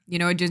somewhere.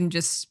 It didn't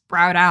just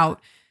sprout out,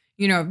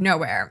 of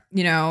nowhere.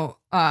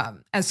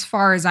 As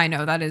far as I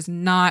know, that is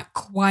not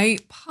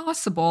quite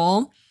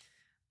possible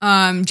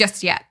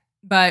just yet.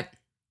 But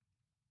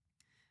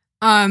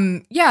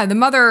the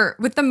mother,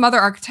 with the mother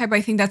archetype,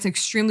 I think that's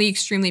extremely,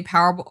 extremely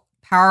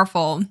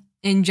powerful.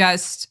 And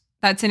just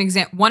that's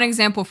one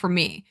example for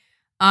me.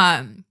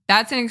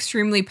 That's an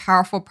extremely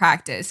powerful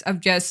practice of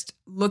just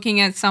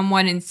looking at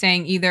someone and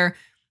saying either,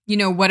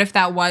 what if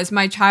that was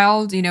my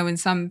child, in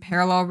some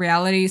parallel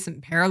reality,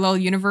 some parallel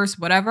universe,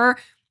 whatever,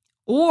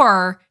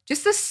 or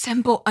just a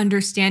simple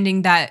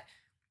understanding that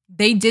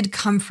they did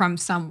come from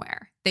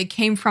somewhere. They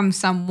came from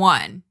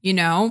someone,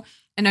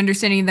 and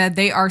understanding that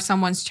they are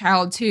someone's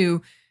child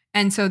too.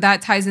 And so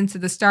that ties into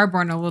the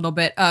starborn a little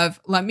bit of,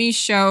 let me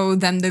show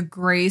them the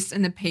grace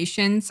and the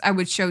patience I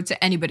would show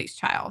to anybody's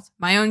child.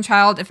 My own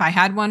child, if I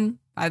had one,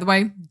 by the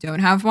way, don't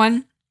have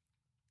one,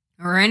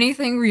 or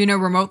anything,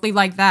 remotely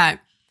like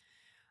that.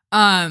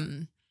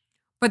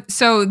 But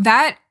so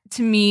that,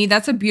 to me,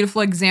 that's a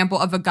beautiful example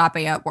of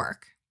agape at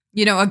work.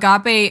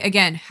 Agape,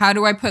 again, how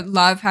do I put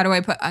love? How do I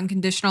put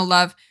unconditional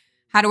love?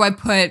 How do I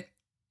put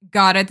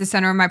God at the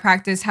center of my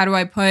practice? How do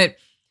I put,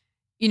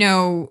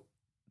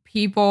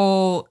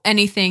 people,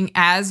 anything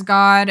as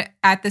God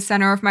at the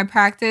center of my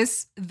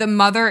practice? The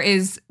mother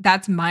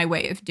that's my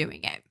way of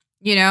doing it,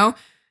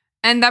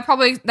 And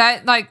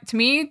to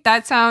me,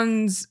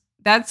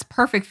 that's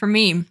perfect for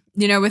me,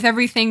 with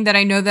everything that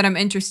I know that I'm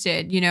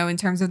interested, in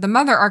terms of the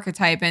mother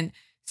archetype and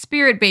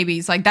spirit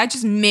babies, like that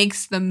just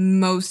makes the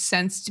most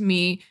sense to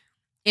me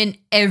in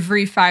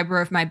every fiber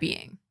of my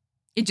being.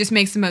 It just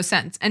makes the most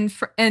sense.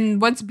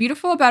 And what's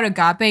beautiful about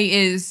agape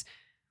is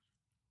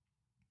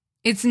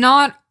it's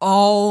not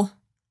all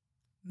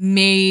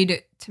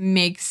made to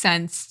make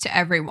sense to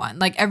everyone.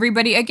 Like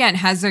everybody, again,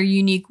 has their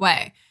unique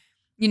way.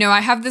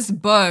 I have this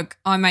book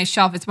on my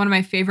shelf. It's one of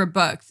my favorite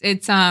books.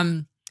 It's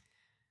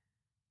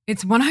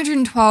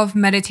 112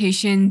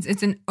 Meditations.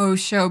 It's an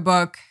Osho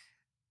book.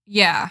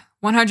 Yeah,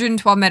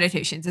 112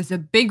 Meditations. It's a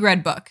big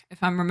red book,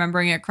 if I'm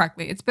remembering it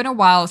correctly. It's been a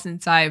while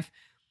since I've,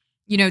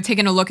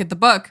 taken a look at the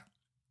book.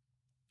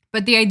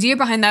 But the idea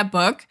behind that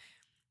book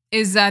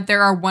is that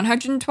there are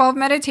 112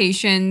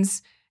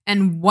 meditations,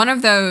 and one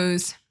of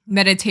those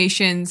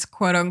meditations,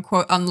 quote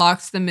unquote,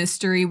 unlocks the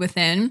mystery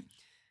within.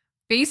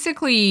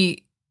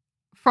 Basically,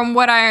 from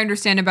what I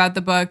understand about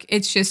the book,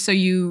 it's just so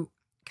you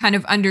kind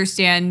of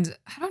understand.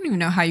 I don't even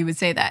know how you would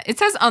say that. It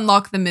says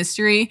unlock the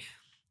mystery.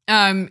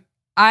 It's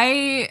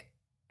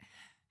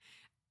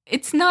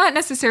not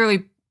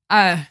necessarily,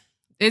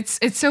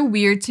 it's so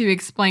weird to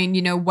explain,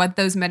 what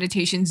those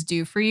meditations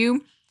do for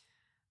you.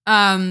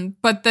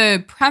 But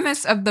the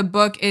premise of the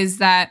book is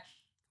that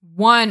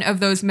one of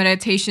those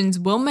meditations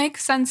will make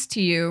sense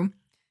to you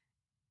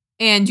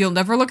and you'll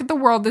never look at the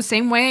world the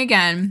same way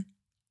again,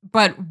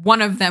 but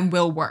one of them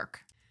will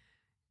work.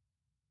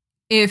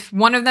 If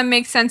one of them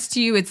makes sense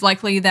to you, it's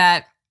likely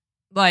that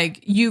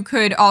you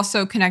could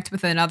also connect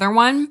with another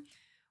one.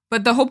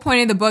 But the whole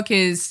point of the book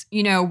is,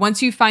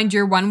 once you find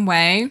your one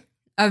way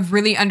of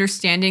really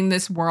understanding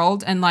this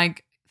world and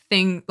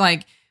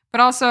but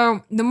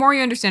also the more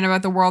you understand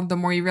about the world, the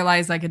more you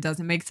realize it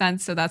doesn't make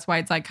sense. So that's why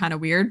it's kind of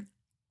weird.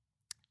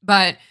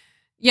 But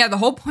yeah, the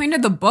whole point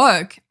of the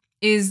book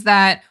is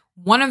that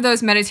one of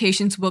those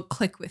meditations will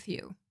click with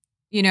you.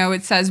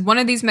 It says one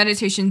of these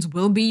meditations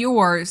will be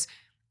yours.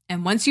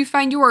 And once you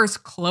find yours,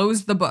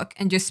 close the book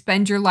and just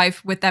spend your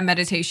life with that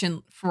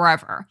meditation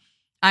forever.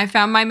 I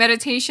found my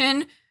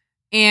meditation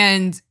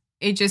and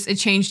it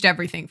changed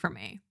everything for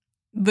me.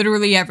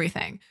 Literally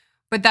everything.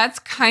 But that's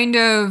kind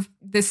of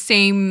the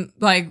same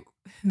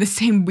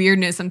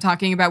weirdness I'm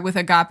talking about with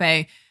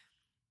agape.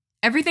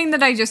 everything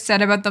that I just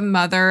said about the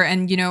mother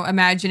and,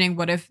 imagining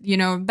what if,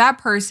 that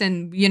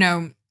person,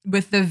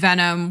 with the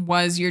venom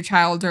was your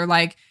child, or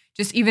like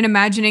just even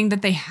imagining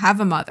that they have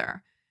a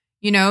mother,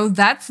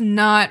 that's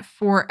not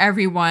for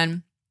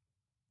everyone.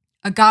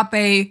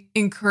 Agape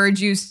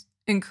encourages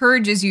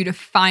you to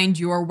find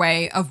your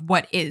way of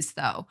what is,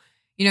 though.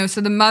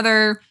 So the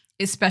mother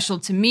is special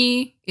to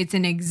me. It's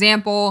an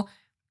example.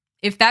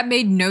 If that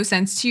made no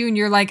sense to you and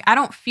you're like, I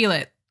don't feel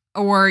it,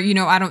 or,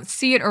 I don't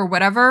see it, or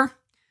whatever,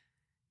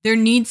 there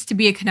needs to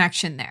be a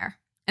connection there.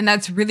 And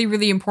that's really,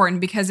 really important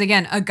because,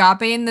 again,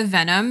 agape and the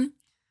venom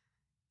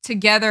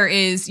together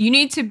is, you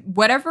need to,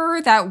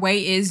 whatever that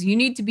way is, you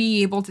need to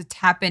be able to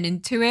tap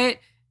into it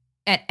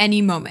at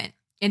any moment.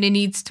 And it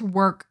needs to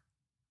work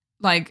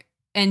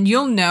and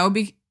you'll know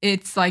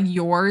it's like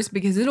yours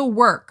because it'll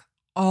work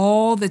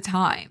all the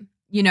time,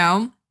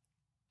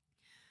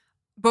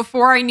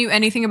 Before I knew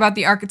anything about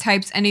the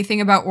archetypes,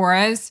 anything about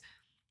auras,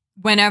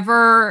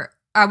 whenever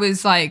I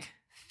was like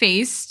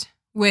faced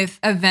with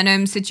a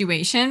venom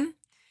situation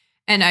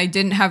and I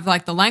didn't have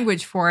like the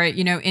language for it,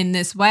 in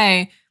this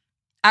way,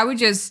 I would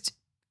just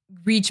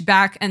reach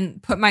back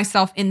and put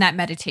myself in that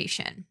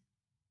meditation.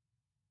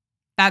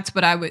 That's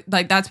what I would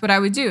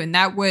do. And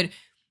that would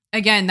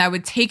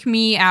take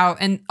me out.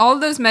 And all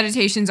of those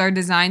meditations are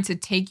designed to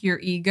take your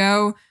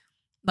ego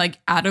like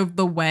out of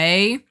the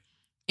way.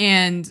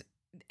 And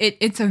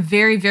it's a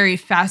very, very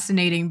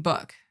fascinating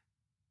book.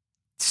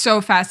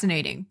 So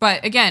fascinating.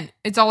 But again,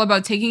 it's all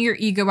about taking your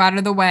ego out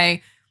of the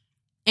way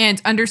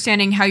and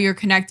understanding how you're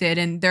connected.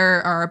 And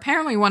there are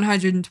apparently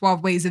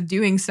 112 ways of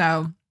doing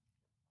so.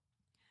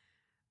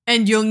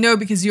 And you'll know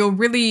because you'll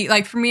really,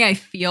 like for me, I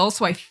feel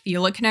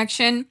a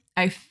connection.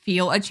 I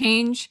feel a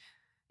change.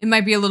 It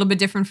might be a little bit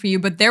different for you,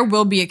 but there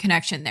will be a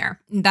connection there.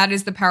 And that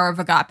is the power of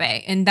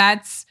agape. And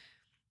that's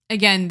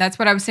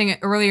what I was saying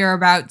earlier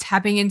about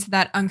tapping into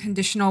that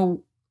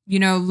unconditional,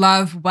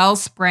 love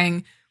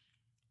wellspring.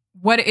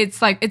 What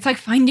it's like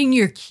finding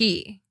your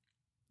key,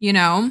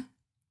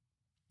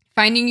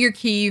 finding your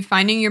key,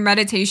 finding your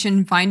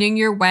meditation, finding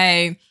your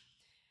way.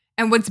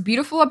 And what's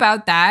beautiful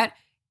about that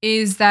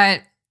is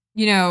that,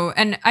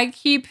 and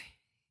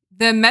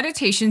the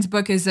meditations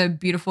book is a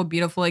beautiful,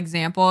 beautiful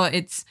example.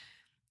 It's,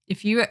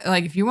 if you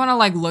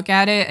want to look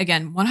at it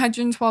again,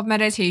 112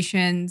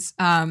 meditations,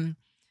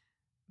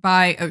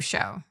 by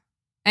Osho.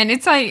 And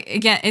it's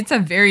it's a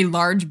very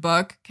large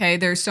book. Okay.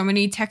 There's so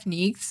many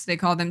techniques. They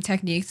call them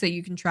techniques that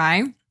you can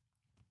try.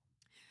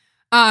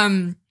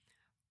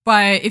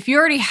 But if you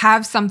already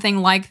have something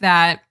like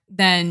that,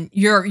 then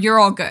you're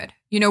all good,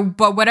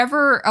 but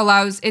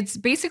it's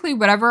basically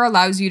whatever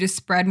allows you to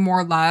spread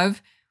more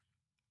love.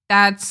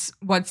 That's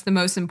what's the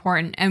most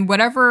important. And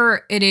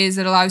whatever it is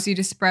that allows you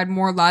to spread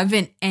more love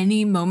in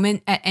any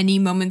moment, at any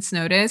moment's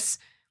notice,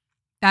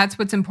 that's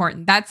what's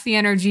important. That's the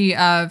energy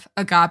of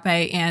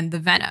agape and the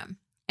venom.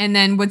 And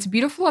then what's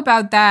beautiful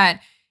about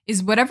that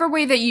is whatever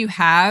way that you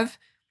have,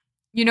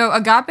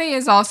 agape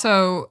is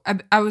also,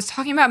 I was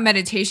talking about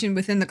meditation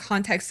within the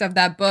context of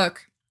that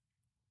book.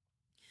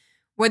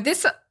 What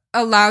this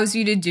allows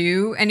you to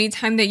do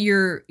anytime that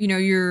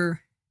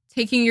you're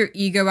taking your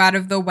ego out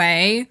of the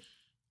way,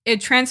 it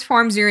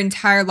transforms your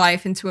entire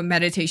life into a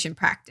meditation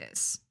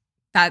practice.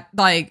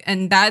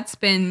 And that's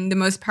been the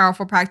most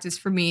powerful practice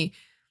for me.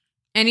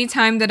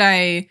 Anytime that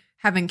I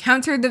have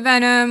encountered the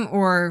venom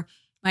or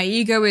my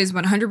ego is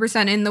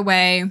 100% in the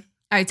way,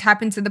 I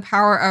tap into the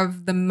power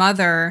of the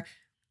mother,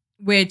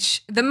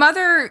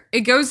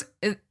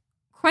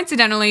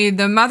 coincidentally,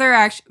 the mother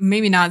actually,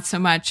 maybe not so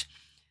much.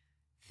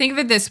 Think of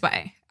it this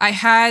way.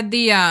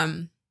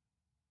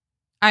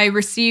 I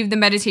received the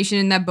meditation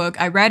in that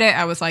book. I read it.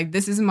 I was like,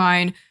 this is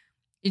mine.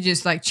 It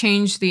just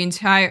changed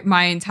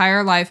my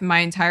entire life and my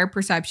entire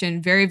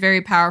perception. Very,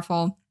 very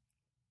powerful.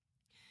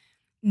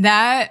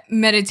 That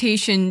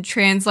meditation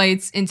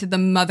translates into the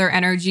mother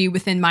energy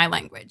within my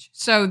language.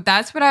 So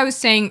that's what I was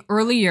saying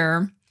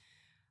earlier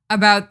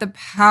about the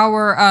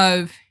power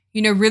of,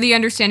 really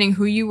understanding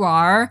who you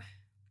are,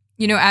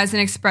 as an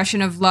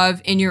expression of love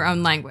in your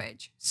own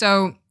language.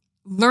 So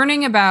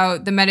learning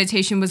about the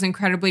meditation was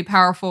incredibly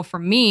powerful for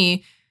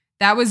me.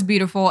 That was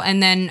beautiful.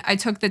 And then I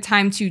took the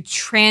time to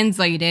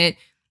translate it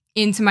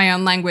into my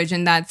own language.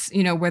 And that's,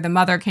 where the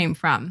mother came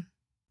from.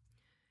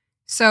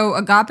 So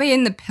agape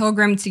and the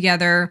pilgrim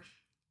together,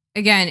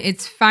 again,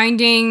 it's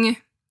finding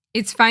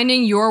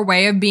your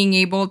way of being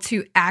able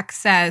to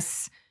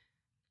access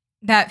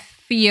that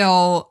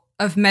feel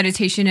of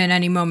meditation at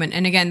any moment.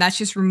 And again, that's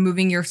just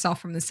removing yourself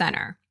from the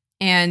center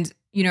and,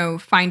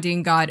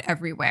 finding God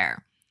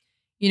everywhere.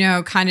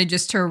 Kind of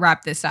just to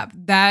wrap this up,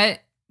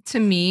 that to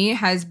me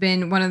has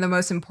been one of the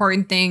most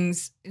important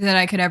things that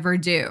I could ever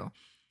do.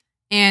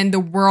 And the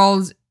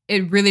world,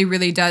 it really,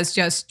 really does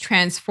just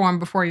transform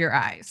before your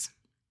eyes.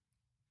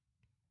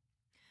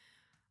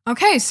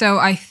 Okay, so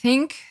I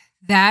think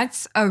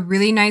that's a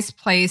really nice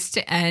place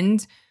to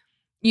end.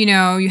 You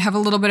have a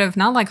little bit of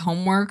not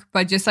homework,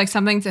 but just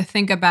something to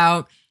think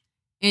about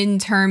in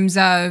terms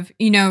of,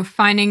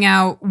 finding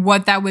out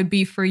what that would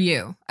be for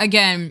you.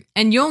 Again,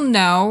 and you'll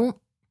know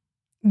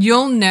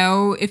you'll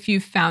know if you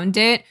found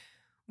it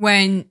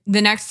when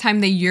the next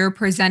time that you're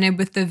presented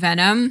with the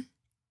venom,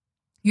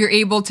 you're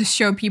able to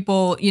show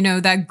people,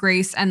 that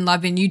grace and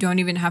love, and you don't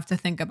even have to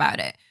think about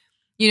it.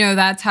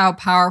 That's how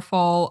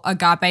powerful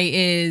agape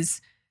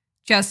is,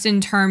 just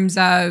in terms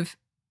of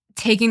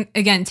taking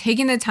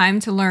the time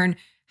to learn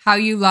how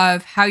you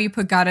love, how you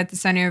put God at the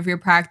center of your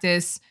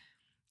practice.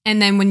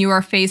 And then when you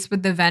are faced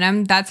with the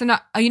venom, that's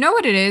enough. You know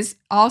what it is?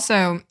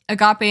 Also,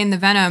 agape and the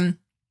venom.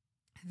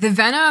 The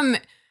venom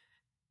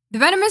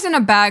isn't a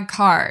bad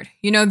card.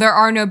 There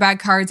are no bad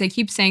cards. I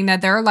keep saying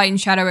that there are light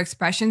and shadow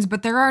expressions,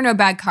 but there are no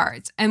bad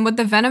cards. And what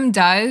the venom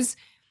does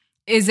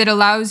is it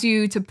allows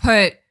you to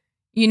put,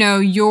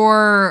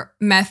 your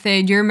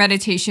method, your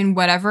meditation,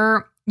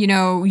 whatever,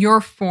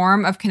 your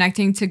form of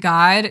connecting to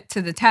God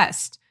to the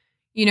test,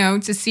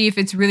 to see if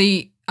it's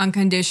really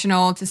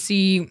unconditional, to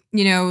see,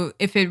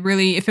 if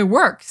it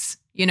works,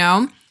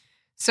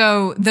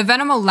 So the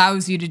venom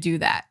allows you to do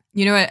that.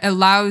 It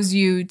allows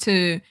you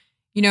to,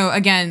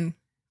 again,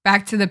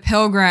 back to the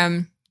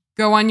pilgrim,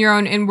 go on your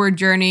own inward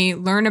journey,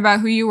 learn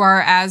about who you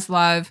are as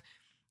love,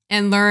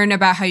 and learn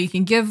about how you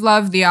can give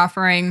love the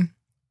offering,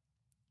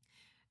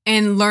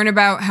 and learn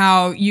about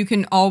how you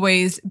can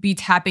always be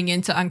tapping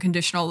into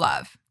unconditional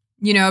love,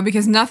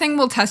 because nothing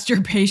will test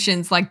your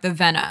patience like the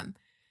venom.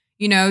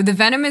 The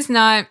venom is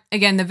not,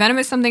 again, the venom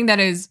is something that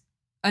is,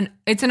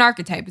 it's an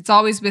archetype. It's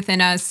always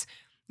within us.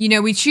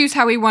 We choose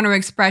how we want to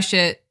express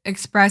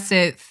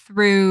it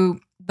through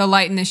the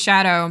light and the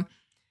shadow.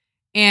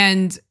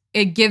 And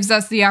it gives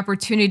us the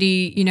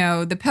opportunity,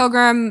 the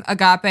pilgrim,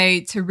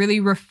 agape, to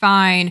really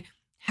refine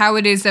how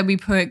it is that we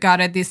put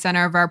God at the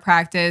center of our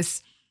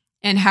practice,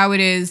 and how it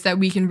is that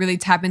we can really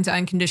tap into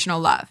unconditional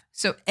love.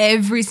 So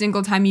every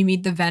single time you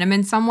meet the venom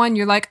in someone,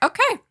 you're like,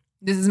 okay,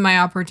 this is my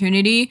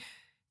opportunity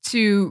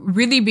to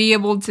really be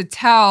able to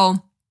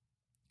tell,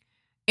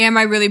 am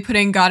I really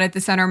putting God at the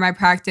center of my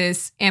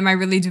practice? Am I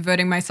really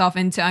devoting myself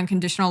into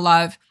unconditional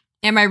love?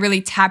 Am I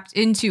really tapped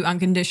into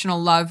unconditional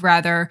love,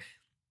 rather?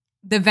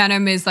 The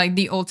venom is like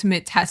the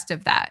ultimate test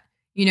of that.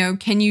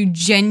 Can you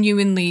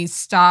genuinely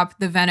stop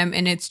the venom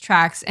in its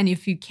tracks? And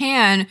if you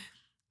can,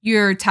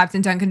 you're tapped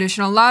into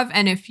unconditional love.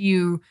 And if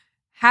you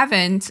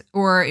haven't,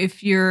 or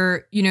if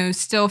you're,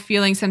 still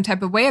feeling some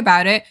type of way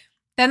about it,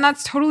 then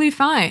that's totally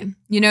fine.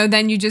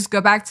 Then you just go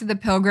back to the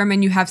pilgrim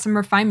and you have some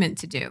refinement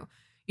to do.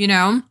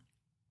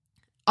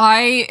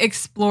 I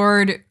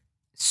explored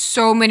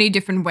so many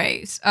different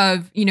ways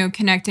of,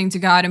 connecting to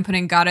God and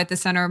putting God at the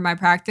center of my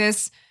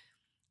practice.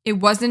 It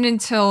wasn't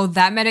until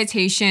that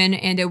meditation,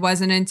 and it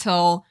wasn't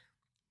until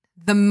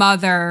the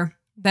mother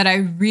that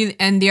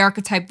and the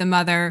archetype, the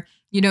mother,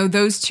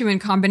 those two in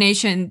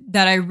combination,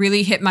 that I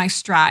really hit my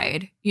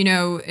stride.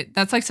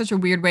 That's like such a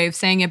weird way of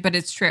saying it, but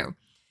it's true.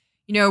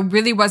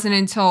 Really wasn't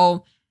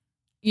until,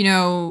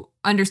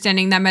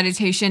 understanding that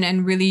meditation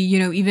and really,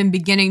 even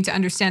beginning to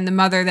understand the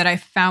mother, that I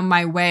found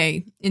my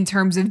way in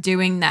terms of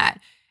doing that.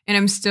 And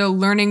I'm still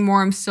learning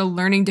more. I'm still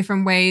learning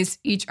different ways.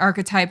 Each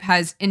archetype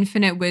has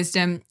infinite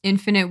wisdom,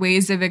 infinite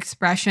ways of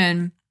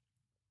expression.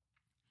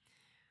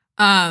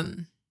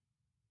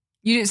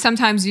 You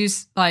sometimes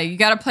use, you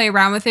got to play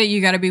around with it.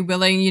 You got to be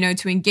willing,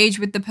 to engage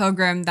with the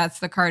pilgrim. That's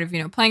the card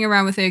of, playing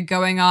around with it,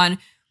 going on,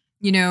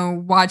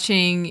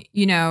 watching,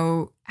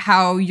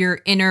 how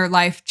your inner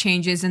life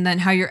changes, and then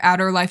how your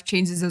outer life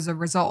changes as a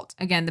result.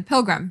 Again, the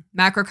pilgrim,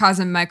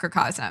 macrocosm,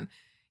 microcosm,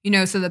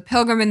 so the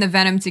pilgrim and the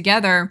venom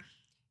together,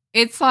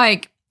 it's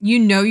like,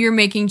 you're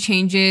making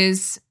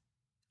changes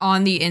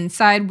on the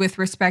inside with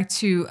respect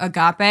to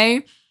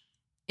agape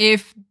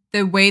if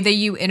the way that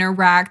you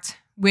interact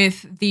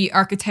with the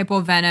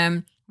archetypal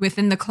venom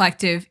within the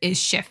collective is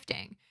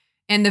shifting,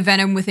 and the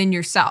venom within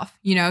yourself,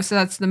 so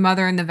that's the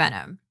mother and the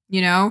venom,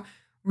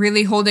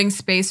 really holding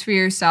space for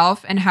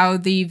yourself and how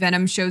the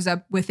venom shows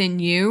up within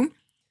you.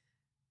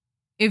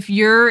 If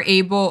you're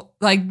able,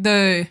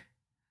 the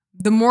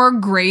more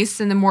grace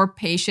and the more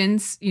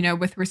patience,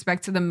 with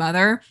respect to the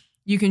mother,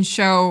 you can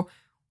show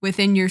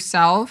within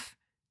yourself,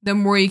 the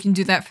more you can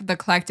do that for the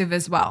collective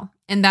as well.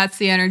 And that's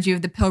the energy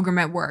of the pilgrim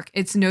at work.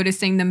 It's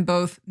noticing them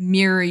both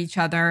mirror each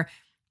other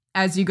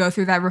as you go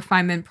through that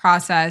refinement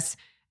process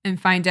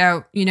and find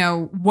out,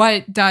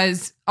 what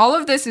does, all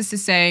of this is to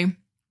say,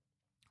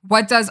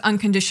 what does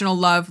unconditional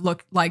love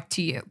look like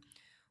to you?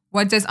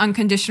 What does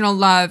unconditional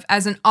love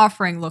as an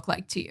offering look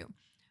like to you?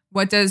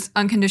 What does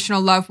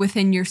unconditional love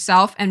within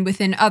yourself and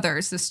within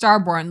others, the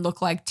starborn,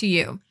 look like to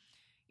you?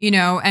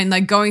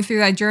 And going through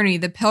that journey,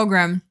 the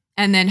pilgrim,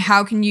 and then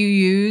how can you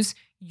use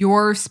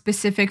your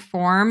specific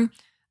form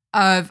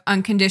of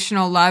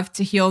unconditional love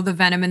to heal the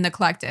venom in the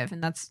collective?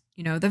 And that's,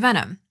 the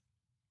venom.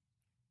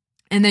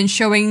 And then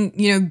showing,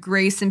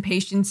 grace and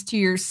patience to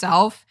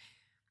yourself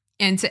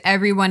and to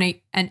everyone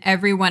and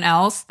everyone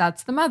else.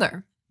 That's the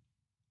mother.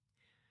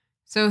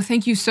 So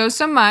thank you so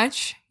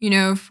much,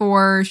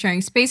 for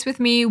sharing space with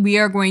me. We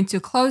are going to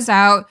close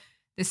out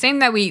the same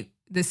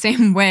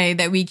way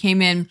that we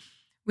came in,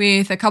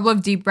 with a couple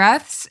of deep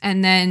breaths,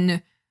 and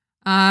then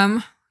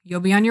you'll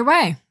be on your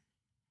way.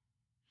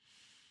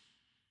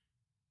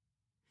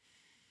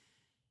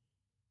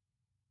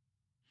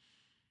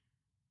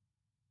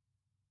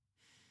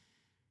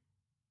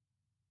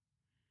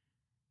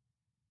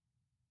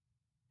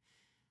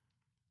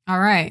 All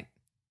right.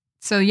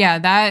 So yeah,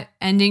 that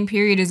ending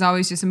period is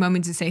always just a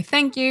moment to say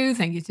thank you.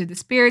 Thank you to the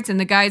spirits and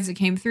the guides that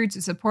came through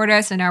to support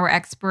us in our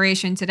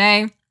exploration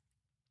today.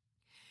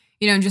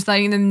 Just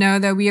letting them know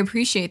that we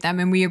appreciate them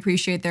and we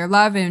appreciate their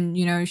love and,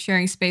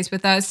 sharing space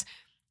with us.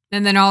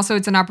 And then also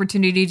it's an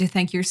opportunity to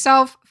thank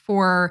yourself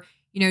for,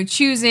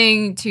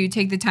 choosing to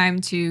take the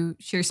time to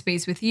share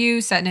space with you,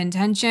 set an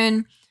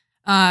intention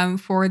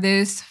for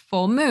this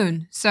full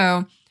moon.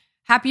 So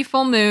happy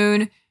full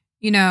moon.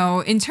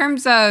 In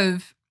terms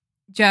of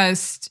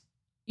just,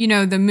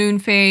 the moon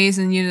phase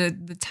and,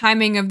 the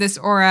timing of this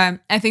aura,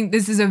 I think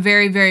this is a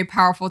very, very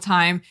powerful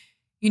time,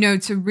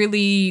 to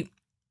really,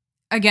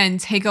 again,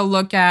 take a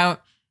look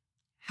at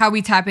how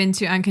we tap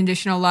into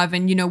unconditional love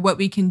and, what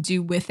we can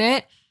do with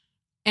it.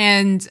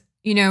 And,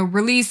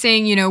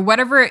 releasing,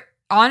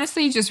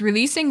 honestly, just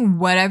releasing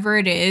whatever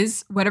it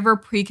is, whatever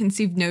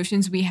preconceived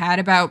notions we had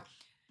about,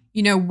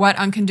 what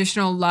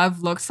unconditional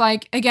love looks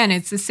like. Again,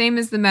 it's the same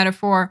as the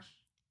metaphor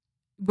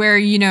where,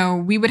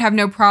 we would have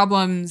no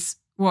problems,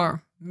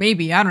 or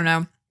maybe, I don't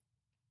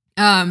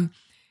know.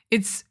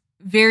 It's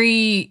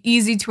very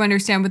easy to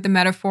understand with the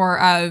metaphor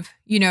of,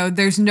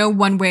 there's no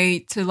one way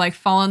to like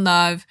fall in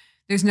love.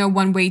 There's no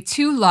one way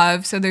to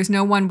love. So there's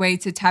no one way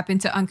to tap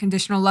into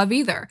unconditional love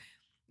either,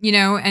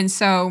 and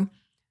so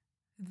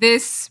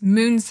this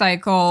moon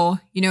cycle,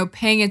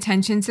 paying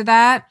attention to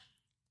that,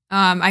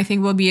 I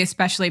think will be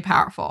especially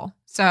powerful.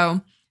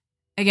 So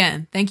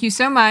again, thank you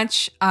so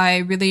much. I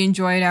really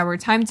enjoyed our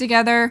time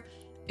together.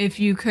 If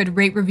you could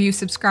rate, review,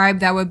 subscribe,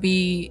 that would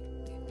be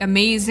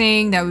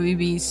amazing. That would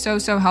be so,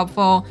 so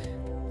helpful.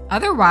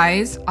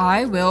 Otherwise,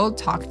 I will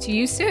talk to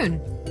you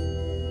soon.